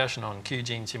discussion on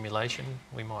QGene simulation.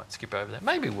 We might skip over that.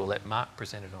 Maybe we'll let Mark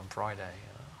present it on Friday,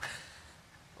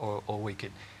 or we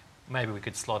could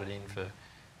slot it in for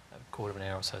a quarter of an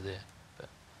hour or so there. But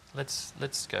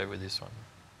let's go with this one.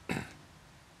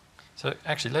 So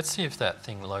actually, let's see if that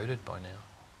thing loaded by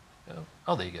now.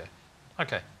 Oh, there you go.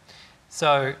 Okay.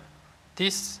 So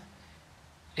this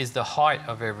is the height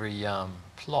of every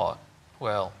plot.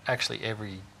 Well, actually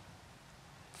every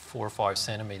 4 or 5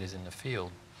 centimetres in the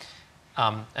field.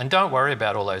 And don't worry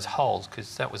about all those holes,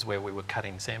 because that was where we were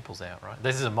cutting samples out, right?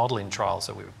 This is a modelling trial,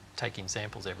 so we were taking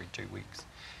samples every 2 weeks.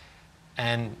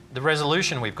 And the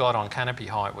resolution we've got on canopy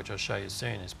height, which I'll show you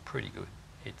soon, is pretty good.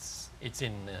 It's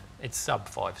sub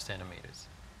 5 centimetres.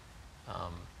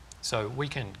 So we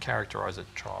can characterise a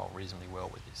trial reasonably well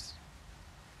with this.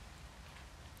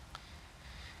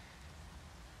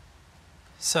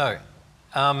 So,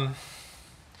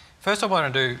 first I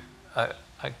want to do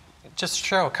just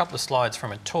show a couple of slides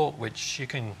from a talk which you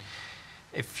can,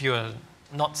 if you're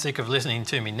not sick of listening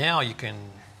to me now, you can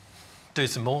do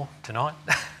some more tonight.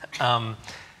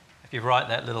 If you write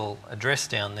that little address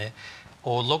down there,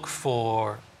 or look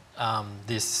for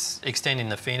this extending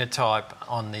the phenotype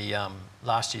on the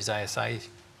last year's ASA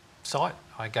site.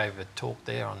 I gave a talk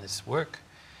there on this work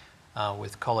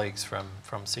with colleagues from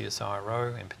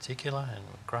CSIRO in particular and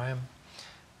Graham.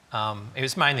 It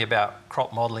was mainly about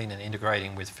crop modelling and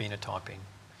integrating with phenotyping.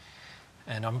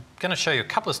 And I'm going to show you a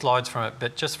couple of slides from it,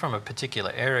 but just from a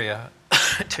particular area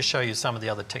to show you some of the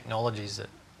other technologies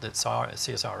that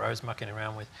CSIRO is mucking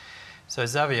around with. So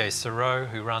Xavier Sereau,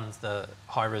 who runs the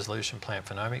High Resolution Plant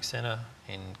Phenomics Centre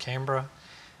in Canberra,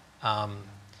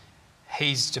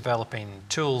 he's developing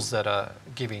tools that are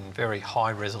giving very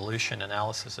high resolution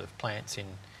analysis of plants in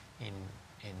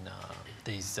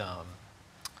these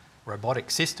robotic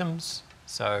systems.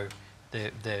 So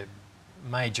they're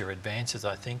major advances,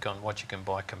 I think, on what you can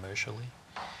buy commercially.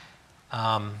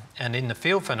 And in the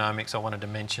field phenomics, I wanted to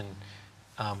mention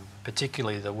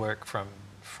particularly the work from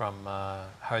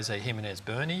Jose Jimenez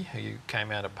Berni, who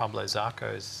came out of Pablo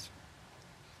Zarco's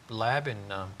lab in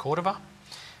Cordova.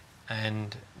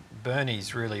 And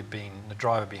Bernie's really been the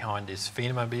driver behind this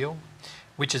Phenomobile,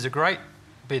 which is a great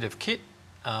bit of kit.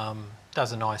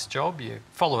 Does a nice job. You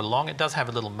follow it along. It does have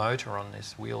a little motor on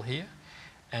this wheel here.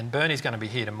 And Bernie's going to be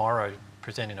here tomorrow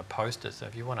presenting a poster, so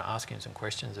if you want to ask him some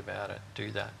questions about it,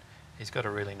 do that. He's got a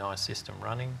really nice system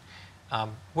running.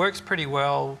 Works pretty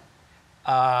well.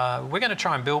 We're going to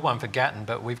try and build one for Gatton,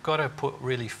 but we've got to put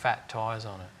really fat tyres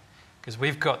on it, because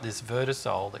we've got this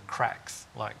vertisole that cracks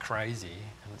like crazy,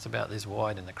 and it's about this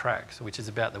wide in the cracks, which is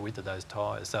about the width of those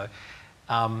tyres. So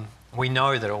we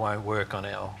know that it won't work on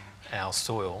our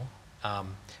soil,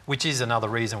 which is another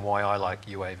reason why I like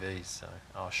UAVs. So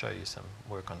I'll show you some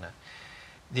work on that.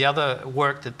 The other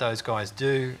work that those guys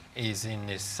do is in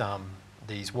this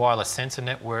these wireless sensor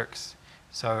networks.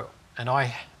 So, and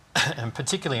I and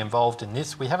particularly involved in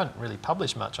this. We haven't really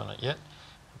published much on it yet.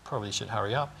 Probably should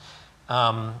hurry up.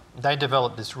 They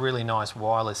developed this really nice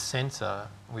wireless sensor,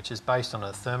 which is based on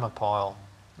a thermopile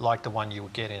like the one you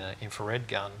would get in an infrared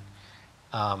gun,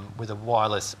 with a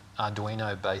wireless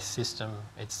Arduino-based system.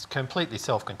 It's completely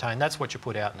self-contained. That's what you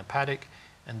put out in the paddock.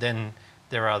 And then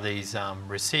there are these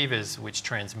receivers which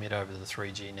transmit over the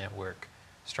 3G network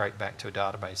straight back to a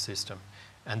database system.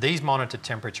 And these monitor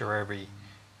temperature every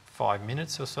 5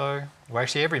 minutes or so. Well,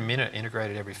 actually every minute,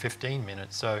 integrated every 15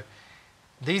 minutes. So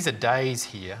these are days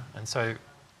here. And so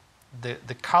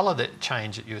the colour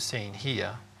change that you're seeing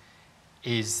here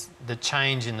is the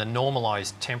change in the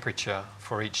normalised temperature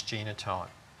for each genotype.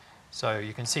 So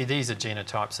you can see these are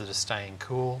genotypes that are staying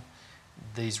cool.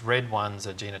 These red ones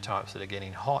are genotypes that are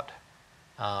getting hot.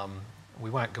 We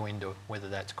won't go into whether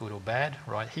that's good or bad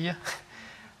right here.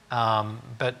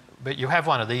 But you have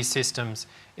one of these systems.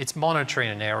 It's monitoring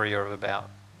an area of about,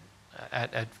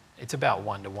 it's about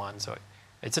 1 to 1. So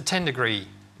it's a 10-degree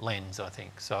lens, I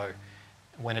think. So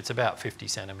when it's about 50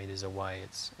 centimetres away,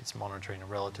 it's monitoring a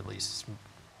relatively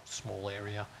small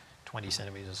area, 20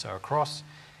 centimetres or so across.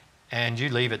 And you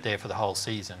leave it there for the whole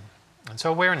season. And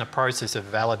so we're in the process of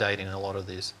validating a lot of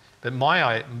this. But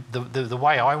the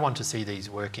way I want to see these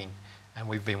working, and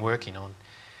we've been working on,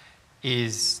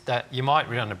 is that you might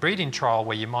run a breeding trial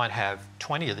where you might have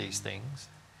 20 of these things,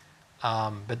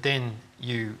 but then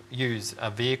you use a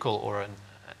vehicle or a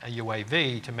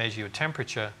UAV to measure your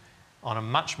temperature on a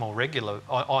much more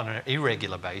on an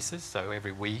irregular basis, so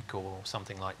every week or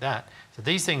something like that. So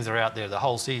these things are out there the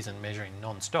whole season measuring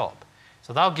non-stop.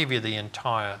 So they'll give you the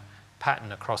entire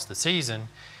pattern across the season,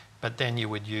 but then you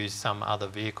would use some other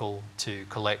vehicle to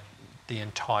collect the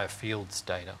entire field's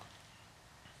data.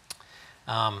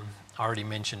 I already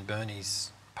mentioned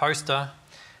Bernie's poster.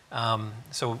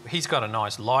 So he's got a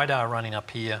nice LiDAR running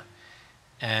up here,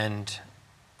 and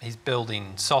he's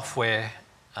building software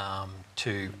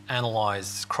to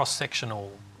analyse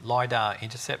cross-sectional LiDAR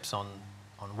intercepts on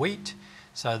wheat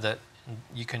so that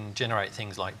you can generate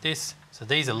things like this. So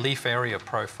these are leaf area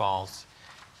profiles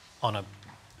on a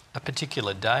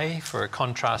particular day for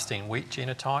contrasting wheat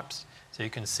genotypes. So you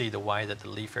can see the way that the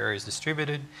leaf area is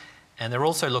distributed. And they're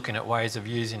also looking at ways of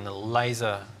using the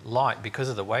laser light, because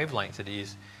of the wavelength it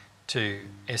is, to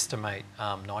estimate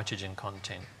nitrogen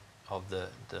content of the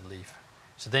leaf.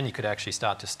 So then you could actually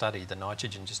start to study the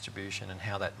nitrogen distribution and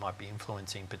how that might be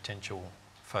influencing potential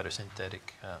photosynthetic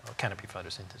or canopy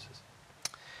photosynthesis.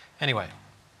 Anyway,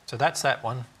 so that's that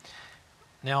one.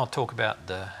 Now I'll talk about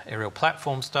the aerial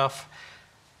platform stuff.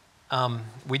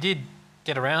 We did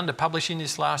get around to publishing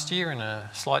this last year in a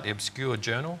slightly obscure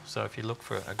journal. So if you look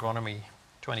for Agronomy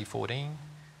 2014,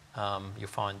 you'll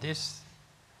find this.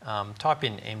 Type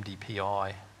in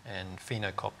MDPI and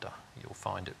phenocopter. You'll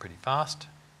find it pretty fast.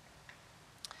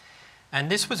 And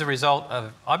this was a result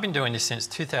of, I've been doing this since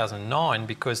 2009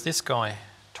 because this guy,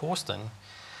 Torsten,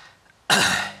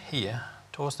 here,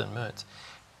 Torsten Mertz,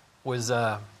 was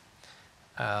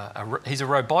he's a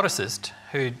roboticist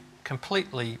who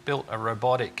completely built a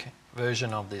robotic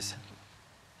version of this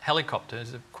helicopter.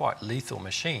 It's a quite lethal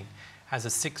machine. Has a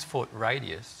 6-foot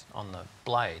radius on the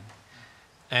blade.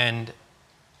 And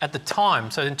at the time,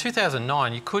 so in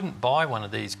 2009, you couldn't buy one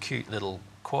of these cute little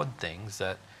quad things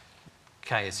that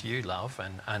KSU love,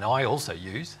 and I also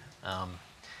use.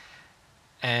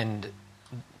 And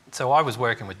so I was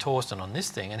working with Torsten on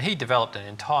this thing, and he developed an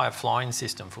entire flying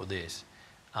system for this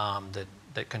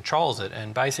that controls it,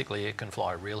 and basically it can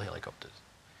fly real helicopters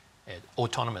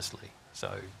autonomously,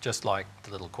 so just like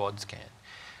the little quads can.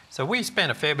 So we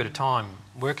spent a fair bit of time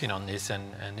working on this,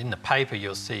 and in the paper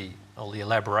you'll see all the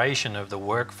elaboration of the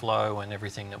workflow and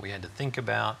everything that we had to think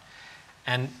about.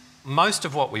 And most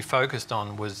of what we focused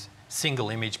on was single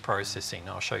image processing.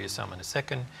 I'll show you some in a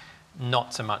second.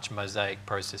 Not so much mosaic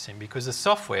processing, because the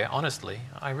software, honestly,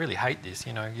 I really hate this.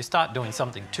 You know, you start doing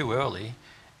something too early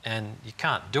and you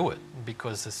can't do it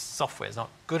because the software is not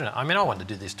good enough. I mean, I wanted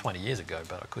to do this 20 years ago,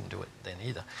 but I couldn't do it then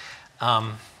either.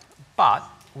 But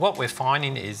what we're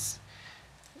finding is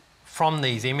from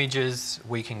these images,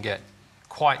 we can get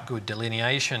quite good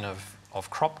delineation of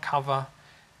crop cover.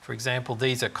 For example,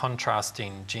 these are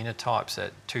contrasting genotypes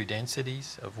at 2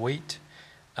 densities of wheat.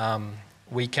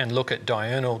 We can look at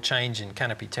diurnal change in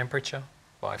canopy temperature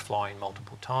by flying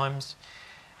multiple times.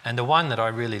 And the one that I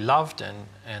really loved,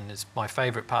 and is my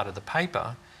favourite part of the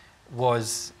paper,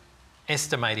 was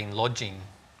estimating lodging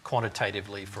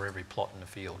quantitatively for every plot in the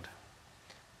field.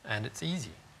 And it's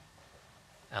easy.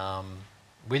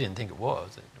 We didn't think it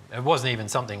was. It wasn't even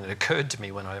something that occurred to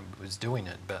me when I was doing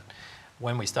it, but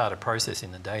when we started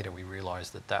processing the data, we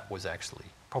realised that that was actually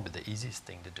probably the easiest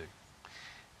thing to do.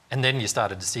 And then you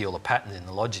started to see all the patterns in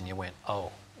the lodge and you went,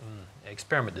 oh,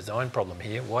 experiment design problem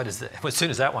here. Why does that, as soon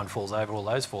as that one falls over, all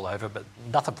those fall over, but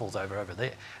nothing falls over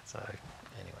there. So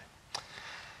anyway.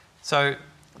 So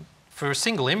for a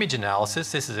single image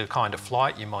analysis, this is a kind of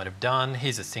flight you might have done.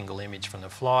 Here's a single image from the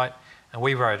flight. And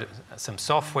we wrote some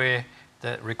software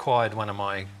that required one of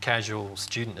my casual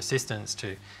student assistants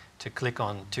to click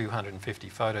on 250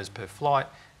 photos per flight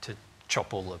to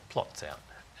chop all the plots out.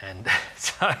 And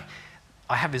so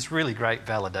I have this really great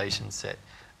validation set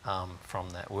from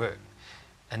that work.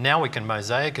 And now we can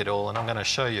mosaic it all, and I'm going to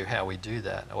show you how we do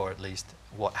that, or at least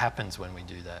what happens when we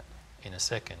do that in a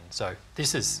second. So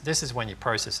this is when you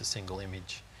process a single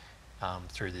image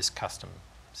through this custom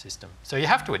system. So you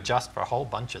have to adjust for a whole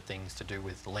bunch of things to do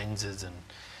with lenses and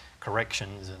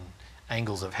corrections and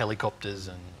angles of helicopters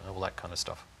and all that kind of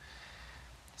stuff.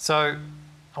 So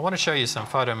I want to show you some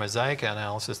photo mosaic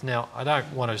analysis. Now, I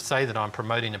don't want to say that I'm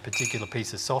promoting a particular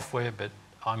piece of software, but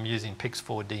I'm using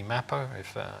Pix4D Mapper,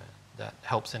 if that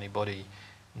helps anybody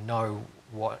know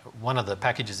one of the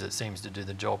packages that seems to do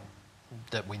the job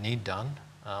that we need done.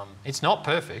 It's not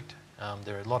perfect.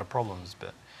 There are a lot of problems,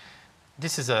 but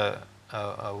this is a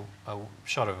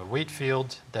shot of a wheat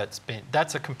field that's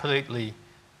a completely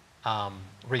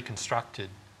reconstructed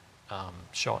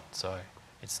shot, so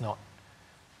it's not.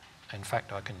 In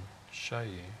fact, I can show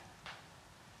you.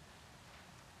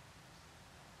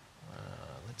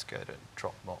 Let's go to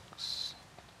Dropbox.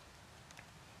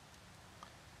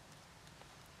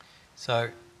 So,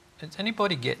 does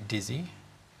anybody get dizzy?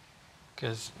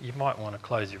 Because you might want to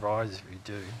close your eyes if you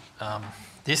do.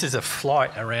 This is a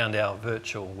flight around our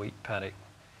virtual wheat paddock.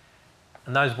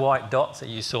 And those white dots that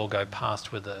you saw go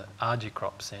past were the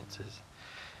ArgiCrop sensors.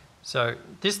 So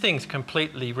this thing's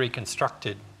completely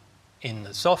reconstructed in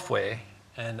the software,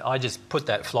 and I just put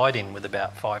that flight in with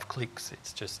about 5 clicks.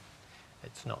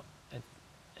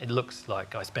 It looks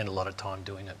like I spent a lot of time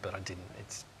doing it, but I didn't.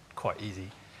 It's quite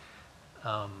easy.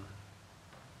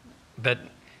 But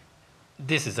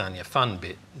this is only a fun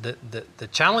bit. The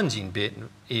challenging bit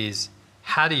is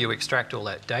how do you extract all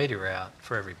that data out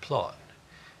for every plot?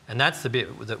 And that's the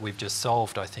bit that we've just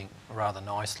solved, I think, rather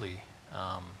nicely.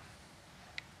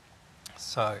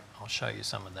 So I'll show you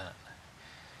some of that.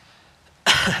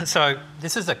 So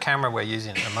this is a camera we're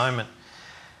using at the moment,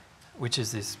 which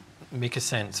is this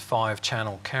Micasense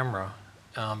 5-channel camera.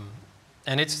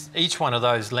 And each one of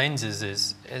those lenses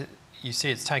is, you see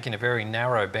it's taking a very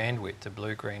narrow bandwidth to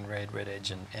blue, green, red, red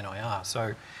edge, and NIR.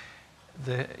 So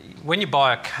when you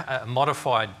buy a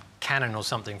modified Canon or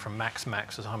something from Max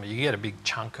or something, you get a big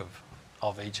chunk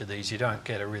of each of these. You don't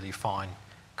get a really fine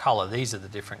colour. These are the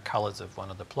different colours of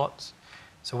one of the plots.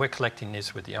 So we're collecting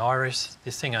this with the iris.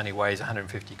 This thing only weighs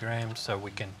 150 grams, so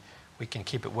we can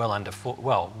keep it well under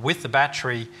well, with the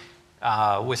battery,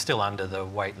 we're still under the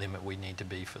weight limit we need to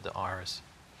be for the iris.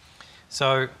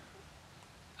 So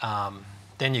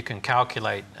then you can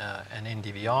calculate an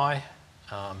NDVI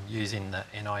using the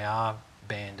NIR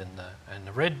band and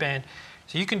the red band.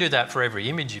 So you can do that for every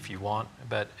image if you want,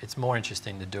 but it's more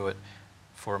interesting to do it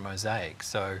for a mosaic.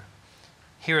 So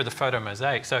here are the photo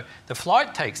mosaics. So the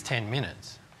flight takes 10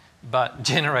 minutes, but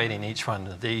generating each one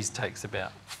of these takes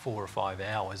about 4 or 5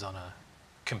 hours on a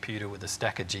computer with a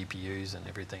stack of GPUs and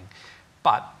everything.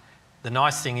 But the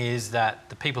nice thing is that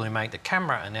the people who make the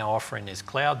camera are now offering this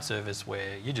cloud service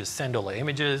where you just send all the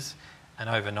images and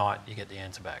overnight you get the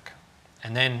answer back.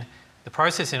 And then the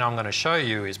processing I'm going to show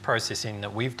you is processing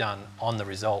that we've done on the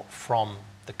result from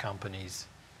the company's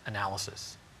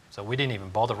analysis. So we didn't even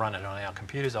bother running it on our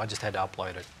computers, I just had to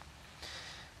upload it.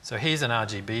 So here's an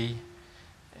RGB,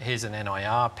 here's an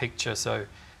NIR picture. So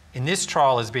in this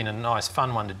trial has been a nice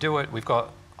fun one to do it. We've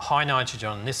got high nitrogen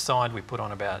on this side, we put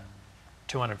on about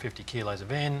 250 kilos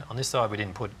of N. On this side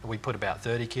we put about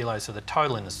 30 kilos, so the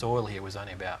total in the soil here was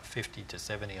only about 50 to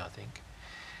 70, I think.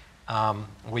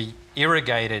 We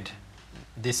irrigated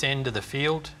this end of the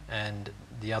field and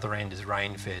the other end is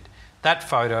rain-fed. That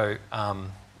photo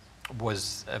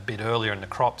was a bit earlier in the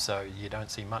crop, so you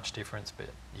don't see much difference, but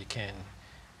you can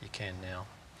now.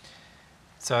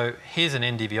 So here's an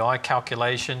NDVI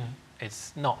calculation.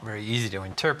 It's not very easy to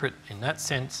interpret in that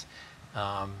sense.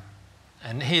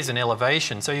 And here's an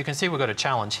elevation. So you can see we've got a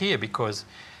challenge here because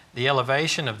the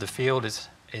elevation of the field is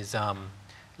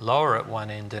lower at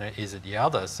one end than it is at the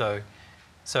other. So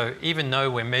even though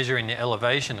we're measuring the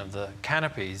elevation of the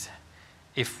canopies,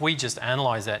 if we just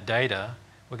analyse that data,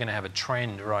 we're going to have a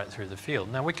trend right through the field.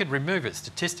 Now we could remove it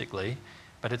statistically,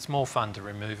 but it's more fun to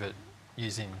remove it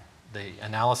using the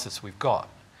analysis we've got.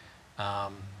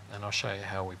 And I'll show you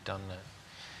how we've done that.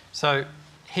 So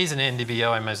here's an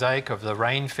NDVI mosaic of the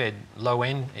rain-fed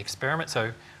low-end experiment.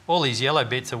 So all these yellow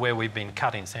bits are where we've been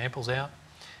cutting samples out.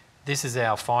 This is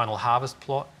our final harvest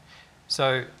plot.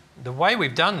 So the way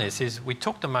we've done this is we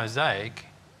took the mosaic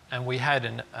and we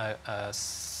had a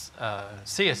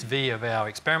CSV of our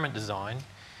experiment design,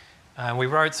 and we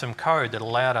wrote some code that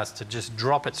allowed us to just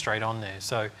drop it straight on there.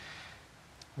 So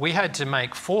we had to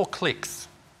make 4 clicks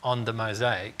on the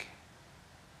mosaic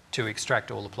to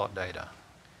extract all the plot data,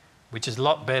 which is a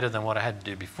lot better than what I had to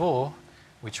do before,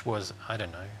 which was, I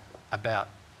don't know, about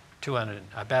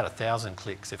 1,000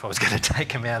 clicks if I was going to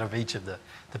take them out of each of the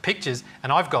pictures.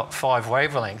 And I've got 5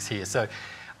 wavelengths here. So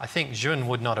I think Jun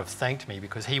would not have thanked me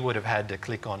because he would have had to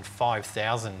click on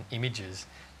 5,000 images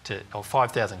or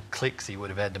 5,000 clicks he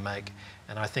would have had to make.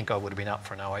 And I think I would have been up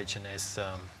for an OH&S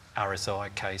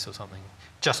RSI case or something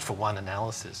just for one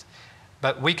analysis.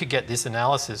 But we could get this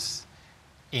analysis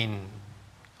in,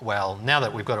 well, now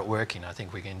that we've got it working, I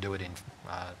think we can do it in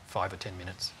 5 or 10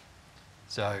 minutes.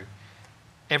 So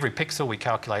every pixel we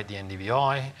calculate the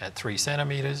NDVI at 3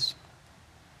 centimetres.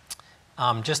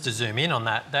 Just to zoom in on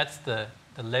that, that's the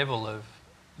level of,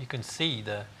 you can see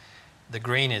the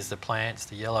green is the plants,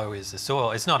 the yellow is the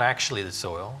soil. It's not actually the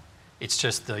soil, it's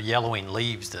just the yellowing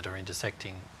leaves that are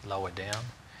intersecting lower down.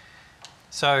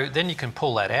 So then you can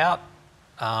pull that out.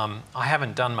 I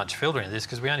haven't done much filtering of this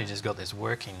because we only just got this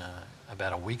working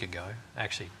about a week ago,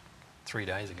 actually 3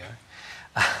 days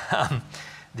ago,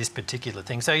 this particular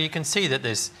thing. So you can see that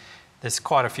there's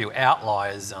quite a few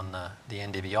outliers on the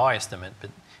NDVI estimate, but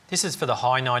this is for the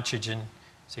high nitrogen.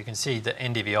 So you can see the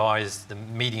NDVIs, the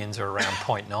medians are around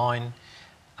 0.9.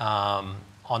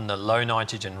 On the low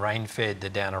nitrogen rain-fed, they're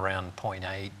down around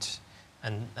 0.8.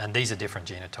 And these are different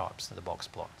genotypes, the box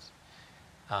plots.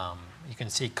 You can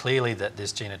see clearly that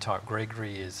this genotype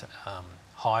Gregory is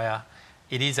higher.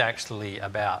 It is actually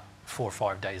about 4 or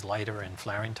 5 days later in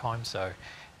flowering time, so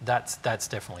that's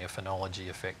definitely a phenology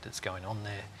effect that's going on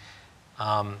there.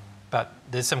 But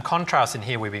there's some contrast in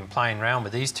here. We've been playing around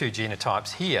with these 2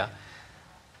 genotypes here.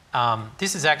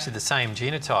 This is actually the same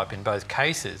genotype in both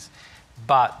cases,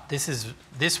 but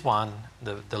this one,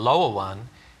 the lower one,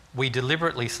 we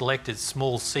deliberately selected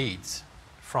small seeds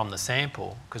from the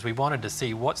sample because we wanted to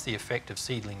see what's the effect of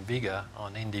seedling vigour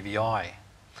on NDVI.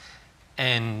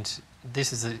 And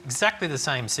this is exactly the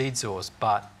same seed source,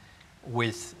 but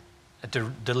with a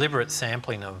deliberate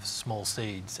sampling of small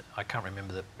seeds. I can't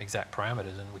remember the exact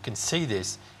parameters, and we can see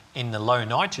this in the low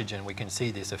nitrogen. We can see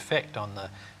this effect on the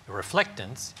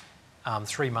reflectance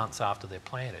 3 months after they're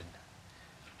planted.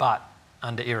 But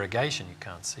under irrigation, you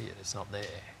can't see it. It's not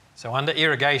there. So under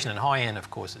irrigation and high N, of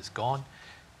course, it's gone.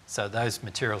 So those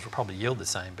materials will probably yield the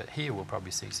same, but here we'll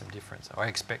probably see some difference. I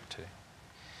expect to.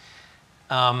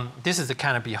 This is the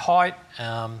canopy height.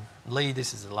 Lee,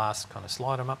 this is the last kind of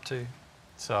slide I'm up to.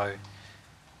 So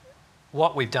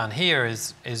what we've done here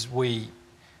is we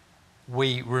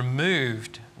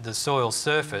removed the soil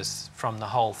surface from the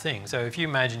whole thing. So if you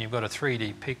imagine you've got a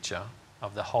 3D picture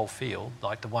of the whole field,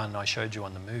 like the one I showed you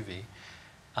on the movie,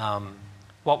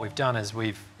 what we've done is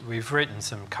we've written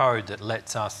some code that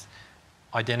lets us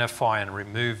identify and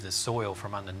remove the soil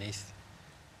from underneath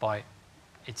by,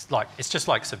 it's just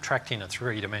like subtracting a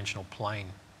 3-dimensional plane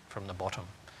from the bottom.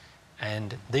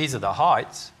 And these are the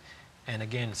heights. And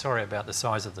again, sorry about the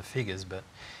size of the figures, but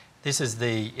this is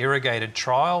the irrigated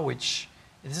trial, which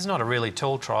this is not a really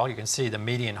tall trial. You can see the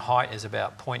median height is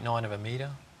about 0.9 of a metre.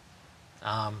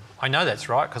 I know that's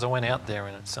right because I went out there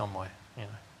and it's on my,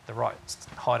 the right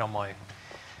height on my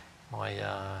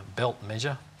belt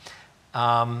measure.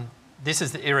 This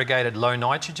is the irrigated low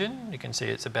nitrogen. You can see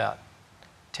it's about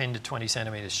 10 to 20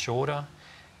 centimetres shorter.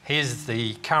 Here's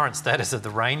the current status of the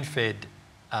rain-fed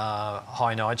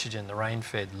high nitrogen, the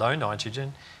rain-fed low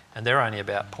nitrogen, and they're only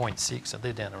about 0.6, so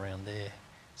they're down around there.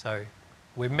 So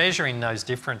we're measuring those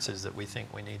differences that we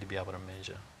think we need to be able to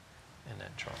measure in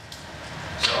that trial.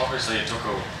 So obviously it took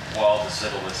a while to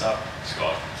settle this up,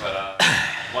 Scott, but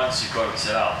once you've got it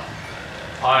set up,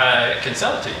 I can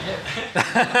sell it to you,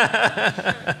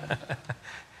 yeah.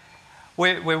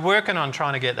 We're working on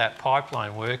trying to get that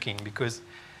pipeline working because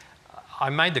I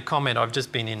made the comment, I've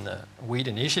just been in the Wheat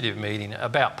Initiative meeting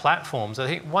about platforms. I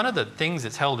think one of the things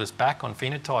that's held us back on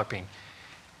phenotyping,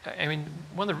 I mean,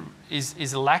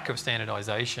 is a lack of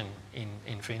standardisation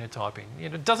in phenotyping.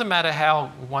 It doesn't matter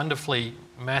how wonderfully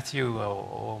Matthew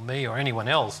or me or anyone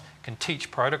else can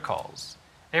teach protocols.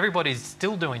 Everybody's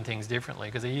still doing things differently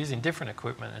because they're using different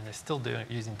equipment and they're still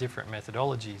using different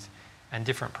methodologies and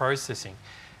different processing.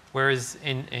 Whereas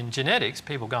in genetics,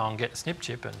 people go and get a SNP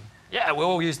chip and, yeah, we're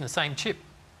all using the same chip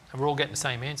and we're all getting the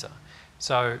same answer.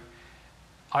 So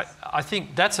I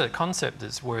think that's a concept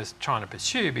that's worth trying to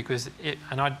pursue because,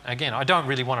 I don't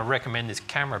really want to recommend this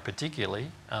camera particularly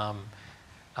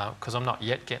because I'm not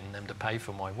yet getting them to pay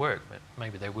for my work, but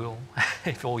maybe they will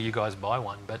if all you guys buy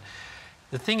one. But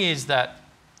the thing is that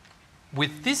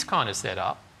with this kind of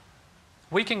setup,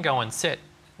 we can go and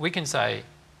we can say,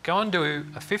 go and do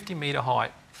a 50-metre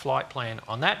height flight plan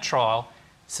on that trial,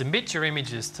 submit your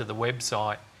images to the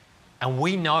website, and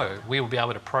we know we will be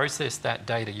able to process that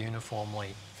data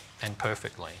uniformly and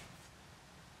perfectly.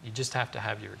 You just have to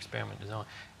have your experiment design.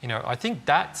 You know, I think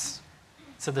that's,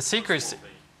 so the secret is,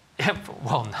 yeah,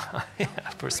 well, no,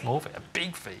 for a small fee, a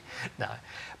big fee, no.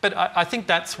 But I think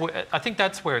that's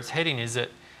where it's heading, is that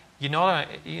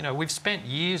we've spent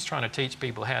years trying to teach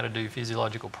people how to do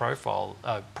physiological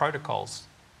protocols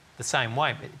the same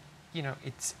way, but you know,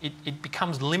 it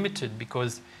becomes limited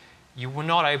because you were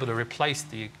not able to replace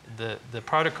the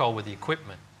protocol with the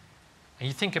equipment. And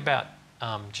you think about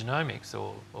genomics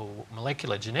or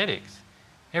molecular genetics,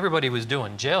 everybody was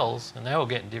doing gels and they were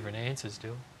getting different answers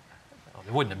still. Well,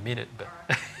 they wouldn't admit it, but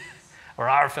or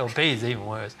RFLP is even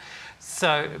worse.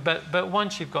 So, but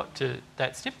once you've got to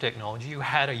that SNP technology, you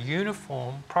had a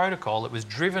uniform protocol that was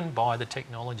driven by the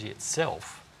technology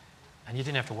itself, and you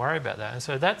didn't have to worry about that. And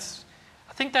so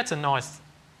I think that's a nice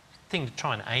thing to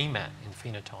try and aim at in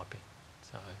phenotyping.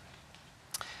 So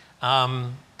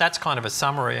that's kind of a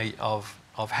summary of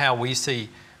how we see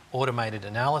automated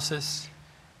analysis,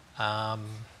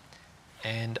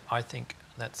 and I think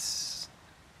that's.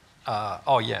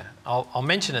 I'll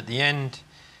mention at the end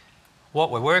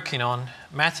what we're working on.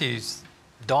 Matthew's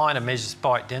dying to measure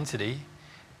spike density,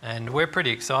 and we're pretty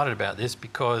excited about this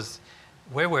because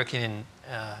we're working in,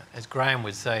 as Graham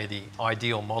would say, the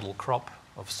ideal model crop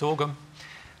of sorghum.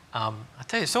 I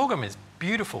tell you, sorghum is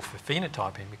beautiful for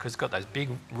phenotyping because it's got those big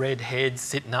red heads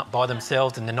sitting up by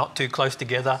themselves and they're not too close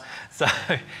together.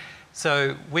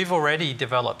 So we've already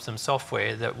developed some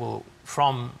software that will,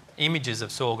 from images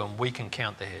of sorghum, we can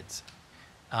count the heads.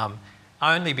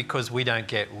 Only because we don't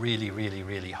get really, really,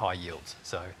 really high yields.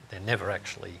 So they're never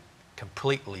actually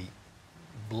completely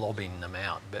blobbing them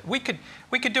out. But we could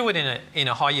do it in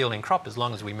a high yielding crop as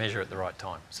long as we measure at the right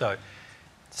time.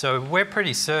 So we're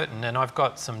pretty certain, and I've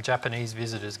got some Japanese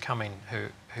visitors coming who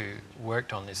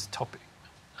worked on this topic.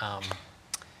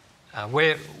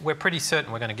 We're pretty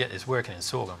certain we're going to get this working in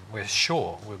sorghum. We're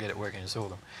sure we'll get it working in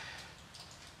sorghum.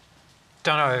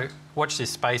 Don't know, watch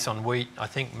this space on wheat. I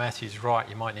think Matthew's right.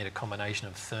 You might need a combination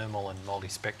of thermal and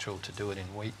multispectral to do it in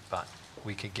wheat, but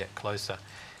we could get closer.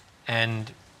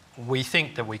 And we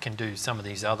think that we can do some of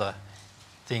these other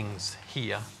things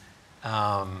here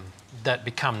that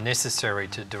become necessary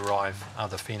to derive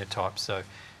other phenotypes. So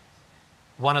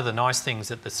one of the nice things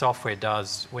that the software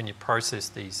does when you process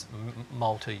these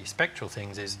multispectral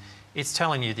things is it's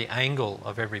telling you the angle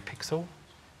of every pixel.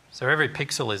 So every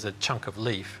pixel is a chunk of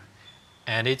leaf,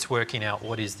 and it's working out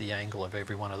what is the angle of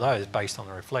every one of those based on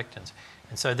the reflectance.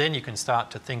 And so then you can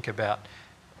start to think about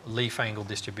leaf angle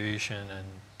distribution and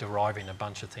deriving a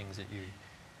bunch of things that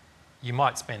you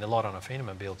might spend a lot on a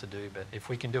phenomobile to do, but if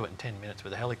we can do it in 10 minutes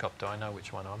with a helicopter, I know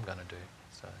which one I'm going to do.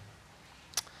 So,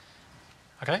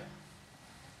 okay.